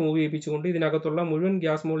മുകളിലേക്ക് മൂവ് ചെയ്യിപ്പിച്ചുകൊണ്ട് ഇതിനകത്തുള്ള മുഴുവൻ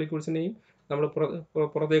ഗ്യാസ് മോളിക്യൂൾസിനെയും നമ്മൾ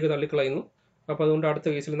പുറത്തേക്ക് തള്ളിക്കളയുന്നു. അപ്പോൾ അതുകൊണ്ട് അടുത്ത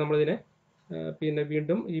കേസിൽ നമ്മളിതിനെ പിന്നെ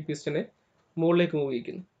വീണ്ടും ഈ പിസ്റ്റനെ മുകളിലേക്ക് മൂവ്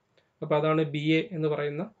ചെയ്യിക്കുന്നു. അപ്പോൾ അതാണ് BA എന്ന്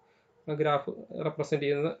പറയുന്ന ഗ്രാഫ് റെപ്രസെൻറ്റ്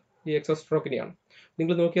ചെയ്യുന്നത് ഈ എക്സോസ്റ്റ് സ്ട്രോക്കിനെയാണ്.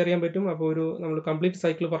 നിങ്ങൾ നോക്കി അറിയാൻ പറ്റും. അപ്പോൾ നമ്മൾ കംപ്ലീറ്റ്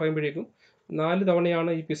സൈക്കിൾ പറയുമ്പോഴേക്കും 4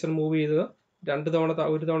 തവണയാണ് ഈ പിസ്റ്റൺ മൂവ് ചെയ്തത്. 2 തവണ,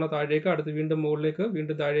 ഒരു തവണ താഴേക്ക്, അടുത്ത് വീണ്ടും മുകളിലേക്ക്,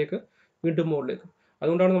 വീണ്ടും താഴേക്ക്, വീണ്ടും മുകളിലേക്ക്.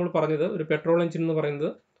 അതുകൊണ്ടാണ് നമ്മൾ പറഞ്ഞത് ഒരു പെട്രോൾ എഞ്ചിൻ എന്ന് പറയുന്നത്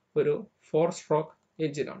ഒരു 4 സ്ട്രോക്ക്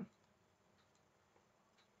എഞ്ചിനാണ്.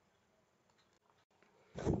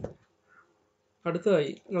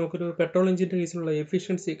 അടുത്തതായി നമുക്കൊരു പെട്രോൾ എഞ്ചിൻ്റെ കേസിലുള്ള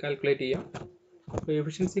എഫിഷ്യൻസി കാൽക്കുലേറ്റ് ചെയ്യാം. അപ്പോൾ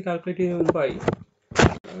എഫിഷ്യൻസി കാൽക്കുലേറ്റ് ചെയ്യുന്നതിന് മുമ്പായി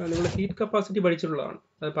നിങ്ങൾ ഹീറ്റ് കപ്പാസിറ്റി പഠിച്ചിട്ടുള്ളതാണ്.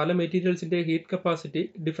 അത് പല മെറ്റീരിയൽസിൻ്റെ ഹീറ്റ് കപ്പാസിറ്റി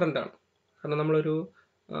ഡിഫറെൻ്റ് ആണ്. കാരണം നമ്മളൊരു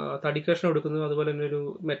തടി കഷ്ണം എടുക്കുന്നു, അതുപോലെ തന്നെ ഒരു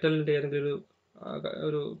മെറ്റലിൻ്റെ ഏതെങ്കിലും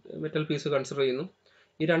ഒരു മെറ്റൽ പീസ് കൺസിഡർ ചെയ്യുന്നു.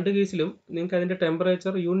 ഈ രണ്ട് കേസിലും നിങ്ങൾക്ക് അതിൻ്റെ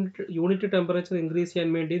ടെമ്പറേച്ചർ, യൂണിറ്റ് ടെമ്പറേച്ചർ ഇൻക്രീസ് ചെയ്യാൻ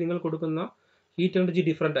വേണ്ടി നിങ്ങൾ കൊടുക്കുന്ന ഹീറ്റ് എനർജി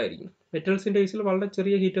ഡിഫറെൻ്റ് ആയിരിക്കും. മെറ്റൽസിൻ്റെ കേസിൽ വളരെ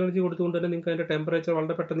ചെറിയ ഹീറ്റ് എനർജി കൊടുത്തുകൊണ്ട് തന്നെ നിങ്ങൾക്ക് അതിൻ്റെ ടെമ്പറേച്ചർ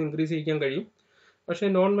വളരെ പെട്ടെന്ന് ഇൻക്രീസ് ചെയ്യാൻ കഴിയും. പക്ഷേ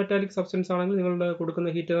നോൺ മെറ്റാലിക് സബ്സ്റ്റൻസ് ആണെങ്കിൽ നിങ്ങളുടെ കൊടുക്കുന്ന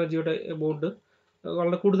ഹീറ്റ് എനർജിയുടെ എമൗണ്ട്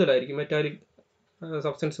വളരെ കൂടുതലായിരിക്കും മെറ്റാലിക്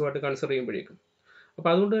സബ്സ്റ്റൻസുമായിട്ട് കൺസിഡർ ചെയ്യുമ്പോഴേക്കും. അപ്പോൾ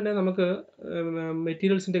അതുകൊണ്ട് തന്നെ നമുക്ക്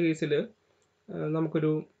മെറ്റീരിയൽസിൻ്റെ കേസിൽ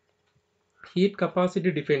നമുക്കൊരു ഹീറ്റ്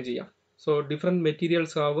കപ്പാസിറ്റി ഡിഫൈൻ ചെയ്യാം. So different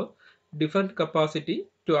materials have different capacity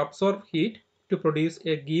to absorb heat to produce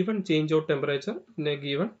a given change of temperature in a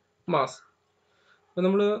given mass. അപ്പോൾ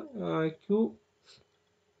നമ്മൾ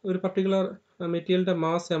ഒരു പർട്ടിക്കുലർ മെറ്റീരിയലിൻ്റെ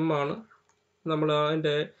മാസ് M ആണ്, നമ്മൾ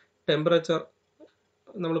അതിൻ്റെ ടെമ്പറേച്ചർ,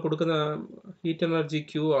 നമ്മൾ കൊടുക്കുന്ന ഹീറ്റ് എനർജി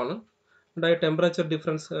Q ആണ്, ഉണ്ടായ ടെമ്പറേച്ചർ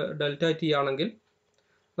ഡിഫറൻസ് ΔT ആണെങ്കിൽ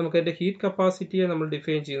നമുക്ക് അതിൻ്റെ ഹീറ്റ് കപ്പാസിറ്റിയെ നമ്മൾ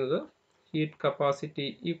ഡിഫൈൻ ചെയ്യുന്നത് heat capacity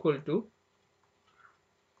equal to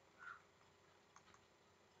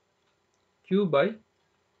Q by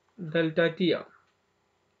ΔT ആണ്.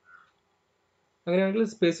 അങ്ങനെയാണെങ്കിൽ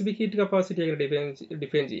സ്പെസിഫിക് ഹീറ്റ് കപ്പാസിറ്റി എങ്ങനെ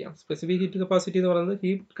ഡിഫൈൻ ചെയ്യാം? സ്പെസിഫിക് ഹീറ്റ് കപ്പാസിറ്റി എന്ന് പറയുന്നത്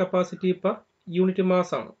heat capacity per unit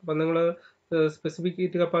mass ആണ്. അപ്പം നിങ്ങൾ സ്പെസിഫിക്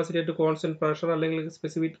ഹീറ്റ് കപ്പാസിറ്റി ആയിട്ട് കോൺസ്റ്റന്റ് പ്രഷർ അല്ലെങ്കിൽ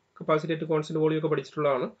സ്പെസിഫിക് കപ്പാസിറ്റി ആയിട്ട് കോൺസ്റ്റന്റ് വോളിയം ഒക്കെ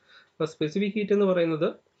പഠിച്ചിട്ടുള്ളതാണ്. അപ്പോൾ സ്പെസിഫിക് ഹീറ്റ് എന്ന് പറയുന്നത്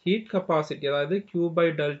ഹീറ്റ് കപ്പാസിറ്റി, അതായത് Q by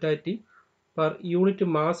ΔT per unit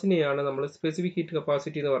മാസിനെയാണ് നമ്മൾ സ്പെസിഫിക് ഹീറ്റ്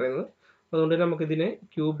കപ്പാസിറ്റി എന്ന് പറയുന്നത്. അതുകൊണ്ട് തന്നെ നമുക്കിതിനെ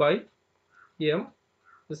Q by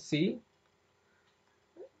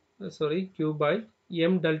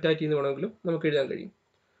M ΔT എന്ന് വേണമെങ്കിലും നമുക്ക് എഴുതാൻ കഴിയും.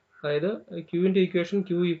 അതായത് Qൻ്റെ equation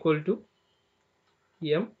Q equal to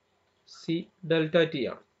MC ΔT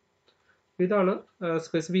ആണ്. ഇതാണ്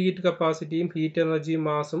സ്പെസിഫിക് ഹീറ്റ് കപ്പാസിറ്റിയും ഹീറ്റ് എനർജിയും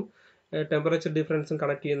മാസും ടെമ്പറേച്ചർ ഡിഫറൻസും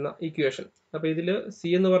കണക്ട് ചെയ്യുന്ന ഇക്വേഷൻ. അപ്പോൾ ഇതിൽ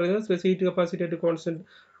C എന്ന് പറയുന്നത് സ്പെസിഫിക് ഹീറ്റ് കപ്പാസിറ്റി ആയിട്ട് കോൺസ്റ്റന്റ്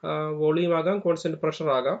വോളിയം ആകാം, കോൺസ്റ്റന്റ് പ്രഷർ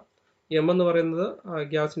ആകാം. M എന്ന് പറയുന്നത്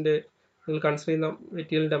ഗ്യാസിൻ്റെ നിങ്ങൾ കൺസിഡർ ചെയ്യുന്ന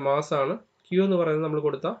മെറ്റീരിയലിൻ്റെ മാസാണ്. Q എന്ന് പറയുന്നത് നമ്മൾ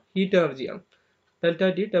കൊടുത്ത ഹീറ്റ് എനർജിയാണ്.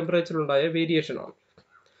 ΔT ടെമ്പറേച്ചറിലുണ്ടായ വേരിയേഷനാണ്.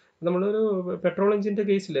 നമ്മളൊരു പെട്രോൾ എഞ്ചിൻ്റെ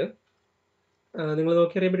കേസിൽ നിങ്ങൾ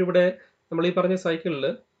നോക്കിയറിയുമ്പോൾ ഇവിടെ നമ്മൾ ഈ പറഞ്ഞ സൈക്കിളിൽ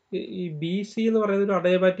ഈ ബി സി എന്ന് പറയുന്നത് ഒരു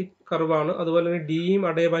അഡയബാറ്റിക് കർവാണ്, അതുപോലെ തന്നെ ഡിയും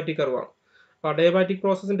അഡയബാറ്റിക് കർവാണ്. അപ്പോൾ അഡയബാറ്റിക്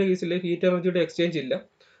പ്രോസസ്സിൻ്റെ കേസിൽ ഹീറ്റ് എനർജിയുടെ എക്സ്ചേഞ്ച് ഇല്ല.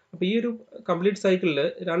 അപ്പോൾ ഈ ഒരു കംപ്ലീറ്റ് സൈക്കിളിൽ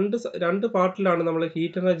രണ്ട് പാർട്ടിലാണ് നമ്മൾ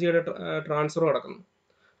ഹീറ്റ് എനർജിയുടെ ട്രാൻസ്ഫർ നടക്കുന്നത്.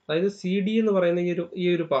 അതായത് സി ഡി എന്ന് പറയുന്ന ഈ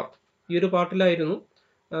ഒരു പാർട്ടിലായിരുന്നു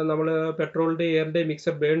നമ്മൾ പെട്രോളിൻ്റെ എയറിൻ്റെ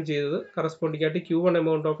മിക്സർ ബേൺ ചെയ്തത്. കറസ്പോണ്ടിങ് ആയിട്ട് Q1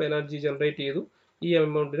 amount of energy generate ചെയ്തു. ഈ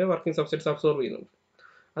എമൗണ്ടിനെ വർക്കിംഗ് സബ്സ്റ്റൻസ് അബ്സോർവ് ചെയ്യുന്നുണ്ട്.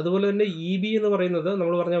 അതുപോലെ തന്നെ ഇ ബി എന്ന് പറയുന്നത്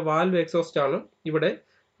നമ്മൾ പറഞ്ഞ വാൽവ് എക്സോസ്റ്റ് ആണ്. ഇവിടെ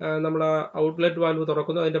നമ്മൾ ഔട്ട്ലെറ്റ് വാൽവ്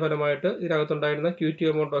തുറക്കുന്നു, അതിൻ്റെ ഫലമായിട്ട് ഇതിനകത്തുണ്ടായിരുന്ന Q2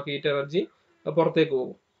 amount of heat energy പുറത്തേക്ക്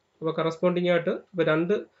പോകും. അപ്പോൾ കറസ്പോണ്ടിങ് ആയിട്ട്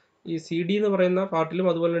ഇപ്പോൾ ഈ സി ഡി എന്ന് പറയുന്ന പാർട്ടിലും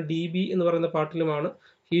അതുപോലെ തന്നെ ഡി ബി എന്ന് പറയുന്ന പാർട്ടിലുമാണ്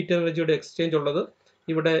ഹീറ്റ് എനർജിയുടെ എക്സ്ചേഞ്ച് ഉള്ളത്.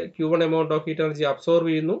 ഇവിടെ Q1 amount of heat energy absorb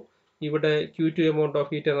ചെയ്യുന്നു, ഇവിടെ Q2 amount of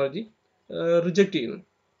heat energy reject ചെയ്യുന്നു.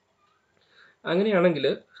 അങ്ങനെയാണെങ്കിൽ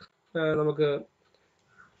നമുക്ക്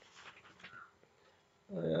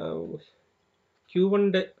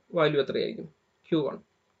Q1ൻ്റെ വാല്യൂ എത്രയായിരിക്കും? Q1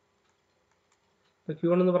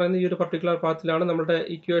 എന്ന് പറയുന്ന ഈ ഒരു പർട്ടിക്കുലർ പാത്തിലാണ് നമ്മുടെ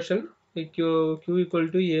equation Q equal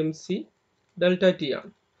to MC delta T ആണ്.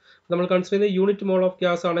 നമ്മൾ കൺസിഡർ ചെയ്യുന്ന യൂണിറ്റ് മോൾ ഓഫ്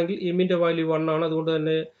ഗ്യാസ് ആണെങ്കിൽ എമ്മിൻ്റെ വാല്യൂ 1 ആണ്. അതുകൊണ്ട്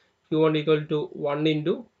തന്നെ Q1 equal to 1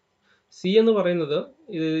 into C എന്ന് പറയുന്നത്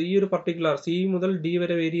ഈ ഒരു പർട്ടിക്കുലർ സി മുതൽ ഡി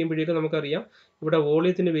വരെ വേരി ചെയ്യുമ്പോഴേക്കും നമുക്കറിയാം ഇവിടെ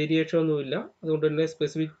വോളിയത്തിന് വേരിയേഷൻ ഒന്നുമില്ല. അതുകൊണ്ട് തന്നെ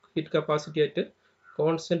സ്പെസിഫിക് ഹീറ്റ് കപ്പാസിറ്റി ആയിട്ട്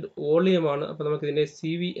കോൺസ്റ്റൻറ്റ് വോളിയമാണ്. അപ്പോൾ നമുക്കിതിനെ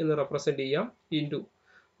സി വി എന്ന് റെപ്രസെൻറ്റ് ചെയ്യാം ഇൻറ്റു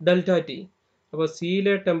ഡെൽറ്റ ടി. അപ്പോൾ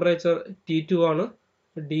സിയിലെ ടെമ്പറേച്ചർ T2 ആണ്,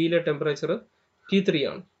 ഡിയിലെ ടെമ്പറേച്ചർ T3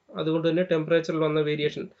 ആണ്. അതുകൊണ്ട് തന്നെ ടെമ്പറേച്ചറിൽ വന്ന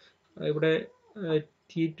വേരിയേഷൻ ഇവിടെ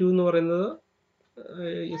T2 എന്ന് പറയുന്നത്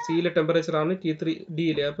സിയിലെ ടെമ്പറേച്ചറാണ്, T3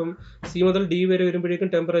 ഡിയിലെ. അപ്പം സി മുതൽ ഡി വരെ വരുമ്പോഴേക്കും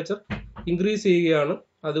ടെമ്പറേച്ചർ ഇൻക്രീസ് ചെയ്യുകയാണ്.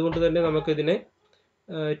 അതുകൊണ്ട് തന്നെ നമുക്കിതിനെ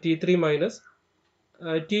T3 മൈനസ്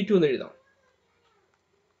T2 എന്ന് എഴുതാം.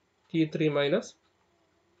 T3 minus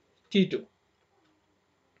T2.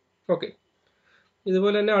 ഓക്കെ.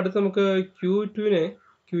 ഇതുപോലെ തന്നെ അടുത്ത് നമുക്ക്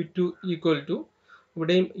Q2 ഈക്വൽ ടു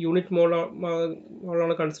ഇവിടെയും യൂണിറ്റ്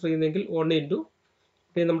മോളാണ് കൺസിഡർ ചെയ്യുന്നതെങ്കിൽ 1 ഇൻറ്റു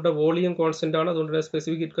ഇവിടെ നമ്മുടെ വോളിയം കോൺസ്റ്റൻ്റ് ആണ്. അതുകൊണ്ട് തന്നെ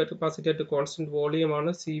സ്പെസിഫിക് ഹീറ്റ് കപ്പാസിറ്റി ആയിട്ട് constant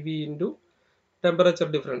വോളിയമാണ് C V into temperature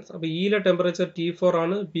difference. അപ്പോൾ ഇയിലെ ടെമ്പറേച്ചർ T4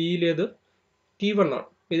 ആണ്, ബിയിലേത് T1 ആണ്.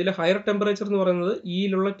 ഇതിലെ ഹയർ ടെമ്പറേച്ചർ എന്ന് പറയുന്നത്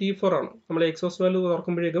ഇയിലുള്ള T4 ആണ്. നമ്മൾ എക്സോസ്റ്റ് വാൽവ്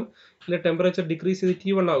തുറക്കുമ്പോഴേക്കും ഇതിലെ ടെമ്പറേച്ചർ ഡിക്രീസ് ചെയ്ത്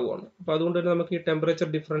T1 ആകുവാണ്. അപ്പോൾ അതുകൊണ്ട് തന്നെ നമുക്ക് ഈ ടെമ്പറേച്ചർ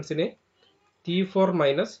ഡിഫറൻസിനെ T4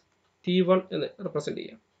 മൈനസ് T1 എന്ന് റെപ്രസെൻറ്റ്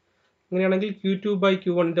ചെയ്യാം. അങ്ങനെയാണെങ്കിൽ Q2 ബൈ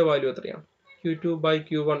Q1ൻ്റെ വാല്യൂ എത്രയാണ്? Q2 by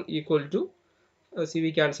Q1 equal to C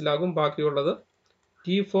V cancel ആകും. ബാക്കിയുള്ളത്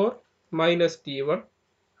T4 minus T1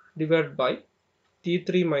 divide by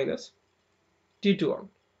T3 minus T2 ആണ്.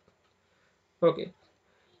 ഓക്കെ.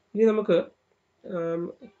 ഇനി നമുക്ക്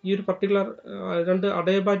ഈ ഒരു പർട്ടിക്കുലർ രണ്ട്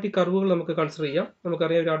അഡയബാറ്റിക് കർവുകൾ നമുക്ക് കൺസിഡർ ചെയ്യാം.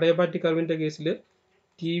 നമുക്കറിയാം ഒരു അഡയബാറ്റിക് കർവിൻ്റെ കേസിൽ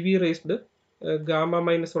TV റേസ്ഡ് ഗാമ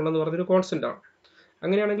മൈനസ് 1 എന്ന് പറഞ്ഞൊരു കോൺസ്റ്റൻ്റ് ആണ്.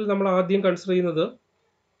 അങ്ങനെയാണെങ്കിൽ നമ്മൾ ആദ്യം കൺസിഡർ ചെയ്യുന്നത്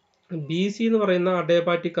BC എന്ന് പറയുന്ന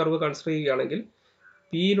അഡയബാറ്റിക് കർവ് കൺസിഡർ ചെയ്യുകയാണെങ്കിൽ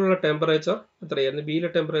പിയിലുള്ള ടെമ്പറേച്ചർ എത്രയായിരുന്നു? ബിയിലെ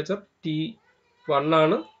ടെമ്പറേച്ചർ T1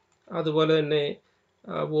 ആണ്. അതുപോലെ തന്നെ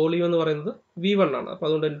വോളിയം എന്ന് പറയുന്നത് V1 ആണ്. അപ്പോൾ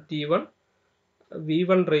അതുകൊണ്ട് തന്നെ T1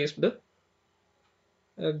 V1 raised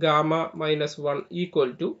gamma minus 1 equal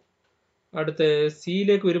to അടുത്ത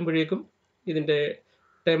സിയിലേക്ക് വരുമ്പോഴേക്കും ഇതിൻ്റെ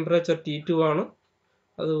ടെമ്പറേച്ചർ T2 ആണ്.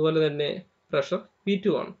 അതുപോലെ തന്നെ പ്രഷർ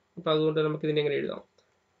V2 ആണ്. അപ്പോൾ അതുകൊണ്ട് നമുക്കിതിനെ എങ്ങനെ എഴുതാം?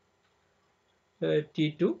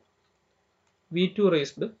 T2 V2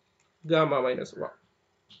 raised gamma minus 1.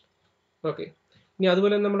 Okay. ഇനി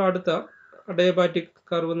അതുപോലെ നമ്മുടെ അടുത്ത അഡയബാറ്റിക്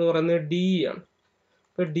കർവ് എന്ന് പറയുന്നത് DE ആണ്.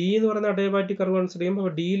 അപ്പോൾ ഡി എന്ന് പറയുന്ന അഡയബാറ്റിക് കർവ് കൺസിഡർ ചെയ്യുമ്പോൾ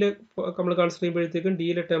അപ്പോൾ ഡിയിലെ നമ്മൾ കൺസിഡർ ചെയ്യുമ്പോഴത്തേക്കും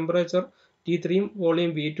ഡിയിലെ ടെമ്പറേച്ചർ T3യും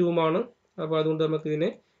വോളിയം V2 ആണ്. അപ്പോൾ അതുകൊണ്ട് നമുക്കിതിനെ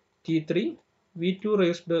T3 V2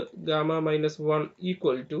 raised gamma minus 1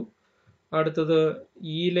 equal to അടുത്തത്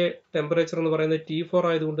ഇയിലെ ടെമ്പറേച്ചർ എന്ന് പറയുന്നത് T4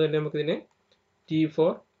 ആയതുകൊണ്ട് തന്നെ നമുക്കിതിനെ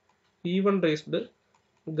T4 V1 raised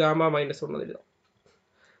gamma minus 1 എന്ന് എഴുതാം.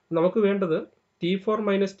 നമുക്ക് വേണ്ടത് T4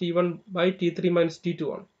 minus T1 by T3 minus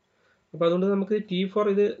T2 ആണ്. അപ്പോൾ അതുകൊണ്ട് നമുക്ക് T4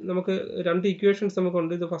 ഇത് നമുക്ക് രണ്ട് ഇക്വേഷൻസ്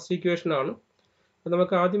നമുക്കുണ്ട്. ഇത് ഫസ്റ്റ് ഇക്വേഷൻ ആണ്. അപ്പോൾ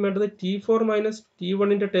നമുക്ക് ആദ്യം വേണ്ടത് T4 മൈനസ്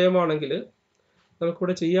T1ൻ്റെ ടേം ആണെങ്കിൽ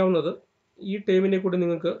നമുക്കിവിടെ ചെയ്യാവുന്നത് ഈ ടേമിനെ കൂടി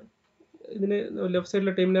നിങ്ങൾക്ക് ഇതിനെ ലെഫ്റ്റ്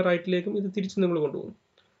സൈഡിലെ ടേമിനെ റൈറ്റിലേക്കും ഇത് തിരിച്ച് നിങ്ങൾ കൊണ്ടുപോകും.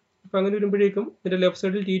 അപ്പോൾ അങ്ങനെ വരുമ്പോഴേക്കും ഇതിൻ്റെ ലെഫ്റ്റ്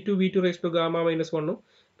സൈഡിൽ T2 V2 raise to gamma minus 1ഉം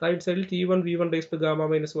right സൈഡിൽ T1 V1 raise to gamma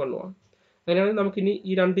minus 1ഉം ആണ്. അങ്ങനെയാണെങ്കിൽ നമുക്കിനി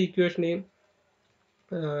ഈ രണ്ട് ഇക്വേഷനെയും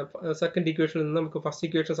സെക്കൻഡ് ഇക്വേഷനിൽ നിന്ന് നമുക്ക് ഫസ്റ്റ്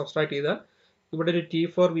ഇക്വേഷൻ സബ്സ്ട്രാക്ട് ചെയ്താൽ ഇവിടെ ഒരു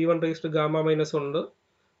T4 V1 raise to gamma minus 1 ഉണ്ട്.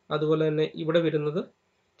 അതുപോലെ തന്നെ ഇവിടെ വരുന്നത്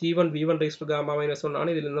T1 V1 raise to gamma minus 1 ആണ്.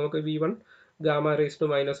 ഇതിൽ നിന്ന് നമുക്ക് V1 gamma rays to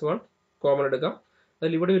minus 1 common എടുക്കാം.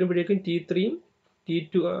 അതിൽ ഇവിടെ വരുമ്പോഴേക്കും T3യും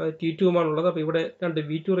T2ഉമാണുള്ളത്. അപ്പോൾ ഇവിടെ രണ്ട്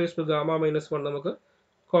V2 raise to gamma minus 1 നമുക്ക്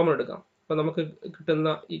കോമൺ എടുക്കാം. അപ്പോൾ നമുക്ക് കിട്ടുന്ന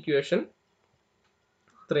ഇക്വേഷൻ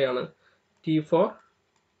എത്രയാണ്? T4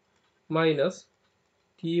 minus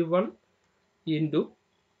T1 into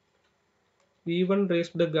V1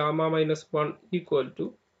 raised to gamma minus 1 equal to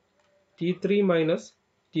T3 minus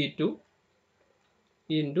T2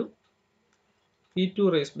 into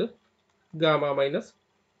P2 raised to gamma minus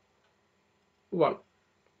 1.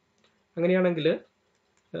 അങ്ങനെയാണെങ്കിൽ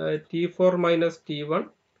T4 minus T1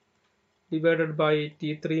 divided by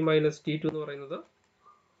T3 minus T2 എന്ന് പറയുന്നത്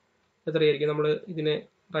എത്രയായിരിക്കും? നമ്മൾ ഇതിനെ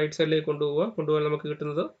റൈറ്റ് സൈഡിലേക്ക് കൊണ്ടുപോകാൻ നമുക്ക്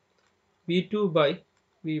കിട്ടുന്നത് V2 by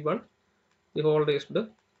V1 the whole raised to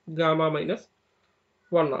gamma minus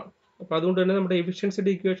 1 ആണ്. അപ്പോൾ അതുകൊണ്ട് തന്നെ നമ്മുടെ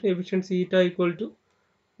എഫിഷ്യൻസിയുടെ ഇക്വേഷൻ എഫിഷ്യൻസി ഈറ്റ equal to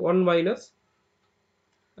 1 minus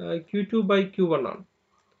Q2 by Q1 ആണ്.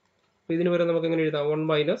 അപ്പോൾ ഇതിന് വരെ നമുക്ക് എങ്ങനെ എഴുതാം? 1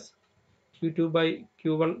 മൈനസ് Q2 by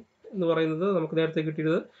Q1 എന്ന് പറയുന്നത് നമുക്ക് നേരത്തെ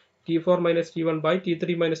കിട്ടിയത് T4 minus T1 by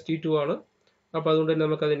T3 minus T2 ആണ്. അപ്പോൾ അതുകൊണ്ട് തന്നെ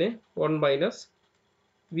നമുക്കതിനെ 1 minus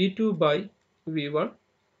V2 by V1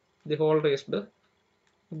 the whole raised to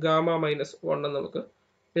gamma minus 1 എന്ന് നമുക്ക്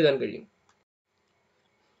എഴുതാൻ കഴിയും.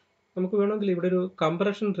 നമുക്ക് വേണമെങ്കിൽ ഇവിടെ ഒരു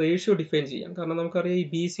കംപ്രഷൻ റേഷ്യോ ഡിഫൈൻ ചെയ്യാം. കാരണം നമുക്കറിയാം ഈ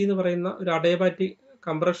BC എന്ന് പറയുന്ന ഒരു അഡയബാറ്റിക്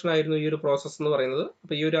കംപ്രഷൻ ആയിരുന്നു ഈ ഒരു പ്രോസസ്സ് എന്ന് പറയുന്നത്.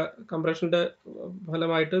 അപ്പോൾ ഈ ഒരു കംപ്രഷൻ്റെ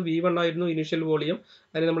ഫലമായിട്ട് V1 ആയിരുന്നു ഇനീഷ്യൽ വോളിയം,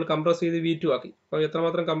 അതിനെ നമ്മൾ കംപ്രസ് ചെയ്ത് V2 ആക്കി. അപ്പോൾ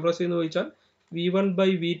എത്രമാത്രം കംപ്രസ് ചെയ്യുന്നു ചോദിച്ചാൽ V1 by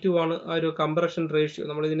V2 ആണ് ആ ഒരു കംപ്രഷൻ റേഷ്യോ.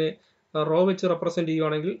 നമ്മളിതിനെ റോ വെച്ച് റെപ്രസെൻറ്റ്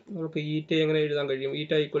ചെയ്യുവാണെങ്കിൽ നമുക്ക് ഈറ്റ എങ്ങനെ എഴുതാൻ കഴിയും?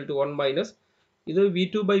 ഈറ്റ ഈക്വൽ ടു 1 മൈനസ് ഇത്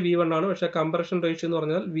V2 by V1 ആണ്, പക്ഷേ കംപ്രഷൻ റേഷ്യോ എന്ന്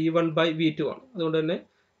പറഞ്ഞാൽ V1 by V2 ആണ്. അതുകൊണ്ട് തന്നെ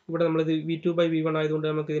ഇവിടെ നമ്മളിത് V2 by V1 ആയതുകൊണ്ട്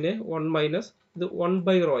നമുക്ക് ഇതിനെ 1 മൈനസ് ഇത് 1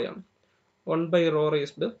 by റോ ആണ്, 1 by raw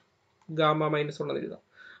raised gamma minus 1 എന്ന് എഴുതാം.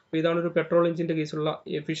 അപ്പോൾ ഇതാണ് ഒരു പെട്രോൾ എഞ്ചിൻ്റെ കേസുള്ള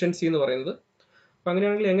എഫിഷ്യൻസി എന്ന് പറയുന്നത്. അപ്പോൾ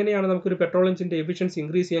അങ്ങനെയാണെങ്കിൽ എങ്ങനെയാണ് നമുക്കൊരു പെട്രോൾ എഞ്ചിൻ്റെ എഫിഷ്യൻസി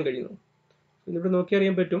ഇൻക്രീസ് ചെയ്യാൻ കഴിയുന്നത്? ഇവിടെ നോക്കി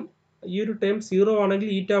അറിയാൻ പറ്റും. ഈ ഒരു ടേം 0 ആണെങ്കിൽ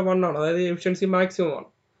ഈറ്റ 1 ആണ്, അതായത് എഫിഷ്യൻസി മാക്സിമം ആണ്.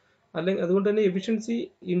 അല്ലെങ്കിൽ അതുകൊണ്ട് തന്നെ എഫിഷ്യൻസി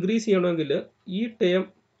ഇൻക്രീസ് ചെയ്യണമെങ്കിൽ ഈ ടേം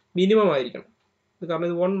മിനിമം ആയിരിക്കണം. കാരണം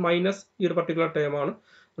ഇത് 1 മൈനസ് ഈ ഒരു പർട്ടിക്കുലർ ടേം ആണ്.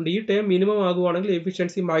 അതുകൊണ്ട് ഈ ടേം മിനിമം ആകുവാണെങ്കിൽ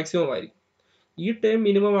എഫിഷ്യൻസി മാക്സിമം ആയിരിക്കും. ഈ ടേം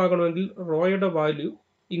മിനിമം ആകണമെങ്കിൽ റോയുടെ വാല്യൂ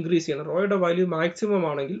ഇൻക്രീസ് ചെയ്യണം. റോയുടെ വാല്യൂ മാക്സിമം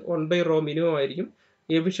ആണെങ്കിൽ 1 by റോ മിനിമം ആയിരിക്കും,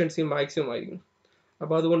 എഫിഷ്യൻസി മാക്സിമം ആയിരിക്കും.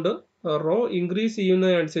 അപ്പോൾ അതുകൊണ്ട് റോ ഇൻക്രീസ്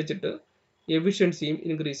ചെയ്യുന്നതിനനുസരിച്ചിട്ട് എഫിഷ്യൻസിയും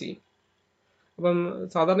ഇൻക്രീസ് ചെയ്യും. അപ്പം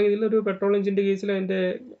സാധാരണ ഇതിലൊരു പെട്രോൾ എഞ്ചിൻ്റെ കേസിൽ അതിൻ്റെ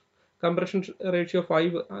കംപ്രഷൻ റേഷ്യോ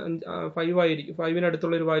 5 ആയിരിക്കും.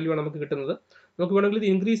 5-ന് ഒരു വാല്യൂ ആണ് നമുക്ക് കിട്ടുന്നത്. നമുക്ക് വേണമെങ്കിൽ ഇത്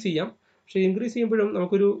ഇൻക്രീസ് ചെയ്യാം. പക്ഷേ ഇൻക്രീസ് ചെയ്യുമ്പോഴും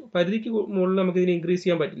നമുക്കൊരു പരിധിക്ക് മുകളിൽ നമുക്ക് ഇതിനെ ഇൻക്രീസ്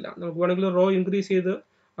ചെയ്യാൻ പറ്റില്ല. നമുക്ക് വേണമെങ്കിൽ റോ ഇൻക്രീസ് ചെയ്ത്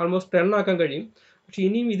ആൾമോസ്റ്റ് 10 ആക്കാൻ കഴിയും. പക്ഷേ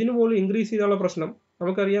ഇനിയും ഇതിന് മുകളിൽ ഇൻക്രീസ് ചെയ്താലുള്ള പ്രശ്നം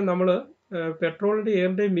നമുക്കറിയാം. നമ്മൾ പെട്രോളിൻ്റെ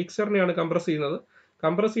എയറിൻ്റെയും മിക്സറിനെയാണ് കംപ്രസ് ചെയ്യുന്നത്.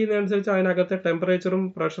 കംപ്രസ് ചെയ്യുന്നതനുസരിച്ച് അതിനകത്തെ ടെമ്പറേച്ചറും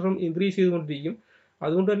പ്രഷറും ഇൻക്രീസ് ചെയ്തുകൊണ്ടിരിക്കും.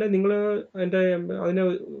 അതുകൊണ്ട് തന്നെ നിങ്ങൾ അതിനെ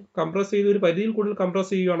കംപ്രസ് ചെയ്ത് ഒരു പരിധിയിൽ കൂടുതൽ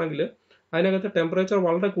കംപ്രസ് ചെയ്യുകയാണെങ്കിൽ അതിനകത്ത് ടെമ്പറേച്ചർ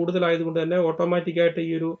വളരെ കൂടുതലായതുകൊണ്ട് തന്നെ ഓട്ടോമാറ്റിക്കായിട്ട്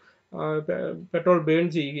ഈ ഒരു പെട്രോൾ ബേൺ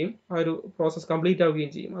ചെയ്യുകയും ആ ഒരു പ്രോസസ്സ് കംപ്ലീറ്റ്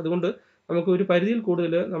ആവുകയും ചെയ്യും. അതുകൊണ്ട് നമുക്ക് ഒരു പരിധിയിൽ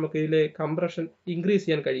കൂടുതൽ നമുക്ക് ഇതിലെ കംപ്രഷൻ ഇൻക്രീസ്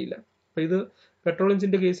ചെയ്യാൻ കഴിയില്ല. അപ്പോൾ ഇത് പെട്രോൾ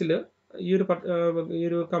എഞ്ചിൻ്റെ കേസിൽ ഈ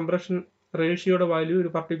ഒരു കംപ്രഷൻ റേഷ്യോയുടെ വാല്യൂ ഒരു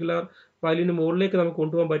പർട്ടിക്കുലർ വാല്യൂവിന് മുകളിലേക്ക് നമുക്ക്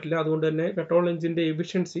കൊണ്ടുപോകാൻ പറ്റില്ല. അതുകൊണ്ട് തന്നെ പെട്രോൾ എഞ്ചിൻ്റെ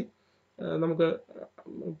എഫിഷ്യൻസി നമുക്ക്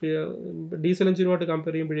ഡീസൽ എഞ്ചിനുമായിട്ട്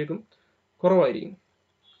കമ്പയർ ചെയ്യുമ്പോഴേക്കും കുറവായിരിക്കും.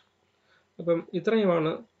 അപ്പം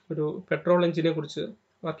ഇത്രയുമാണ് ഒരു പെട്രോൾ എഞ്ചിനെ കുറിച്ച്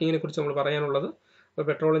വർക്കിങ്ങിനെ കുറിച്ച് നമ്മൾ പറയാനുള്ളത്. അപ്പോൾ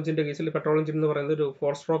പെട്രോൾ എഞ്ചിൻ്റെ കേസിൽ പെട്രോൾ എഞ്ചിൻ എന്ന് പറയുന്നത് ഒരു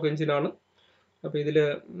 4 സ്ട്രോക്ക് എഞ്ചിനാണ്. അപ്പോൾ ഇതിൽ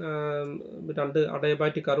 2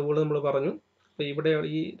 അഡയബാറ്റിക് കർവുകൾ നമ്മൾ പറഞ്ഞു. അപ്പോൾ ഇവിടെ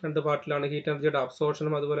ഈ 2 പാർട്ടിലാണ് ഹീറ്റ് എനർജിയുടെ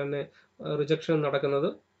അബ്സോർഷനും അതുപോലെ തന്നെ റിജക്ഷനും നടക്കുന്നത്.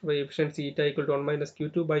 അപ്പോൾ എഫിഷ്യൻസി ഈറ്റ equal to 1 minus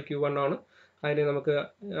Q2 by Q1 ആണ്. അതിനെ നമുക്ക്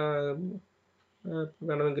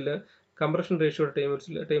വേണമെങ്കിൽ കംപ്രഷൻ റേഷ്യോയുടെ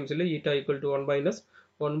ടേംസിൽ ഈറ്റ equal to 1 minus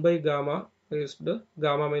 1 by gamma raised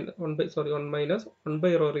gamma minus 1 minus 1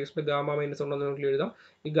 by raw raised gamma minus 1 എന്ന് നമുക്ക് എഴുതാം.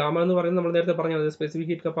 ഈ ഗാമ എന്ന് പറയുന്നത് നമ്മൾ നേരത്തെ പറഞ്ഞത് സ്പെസിഫിക്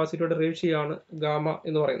ഹീറ്റ് കപ്പാസിറ്റിയുടെ റേഷ്യോ ആണ് ഗാമ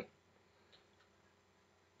എന്ന് പറയുന്നത്.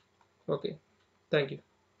 Okay, thank you.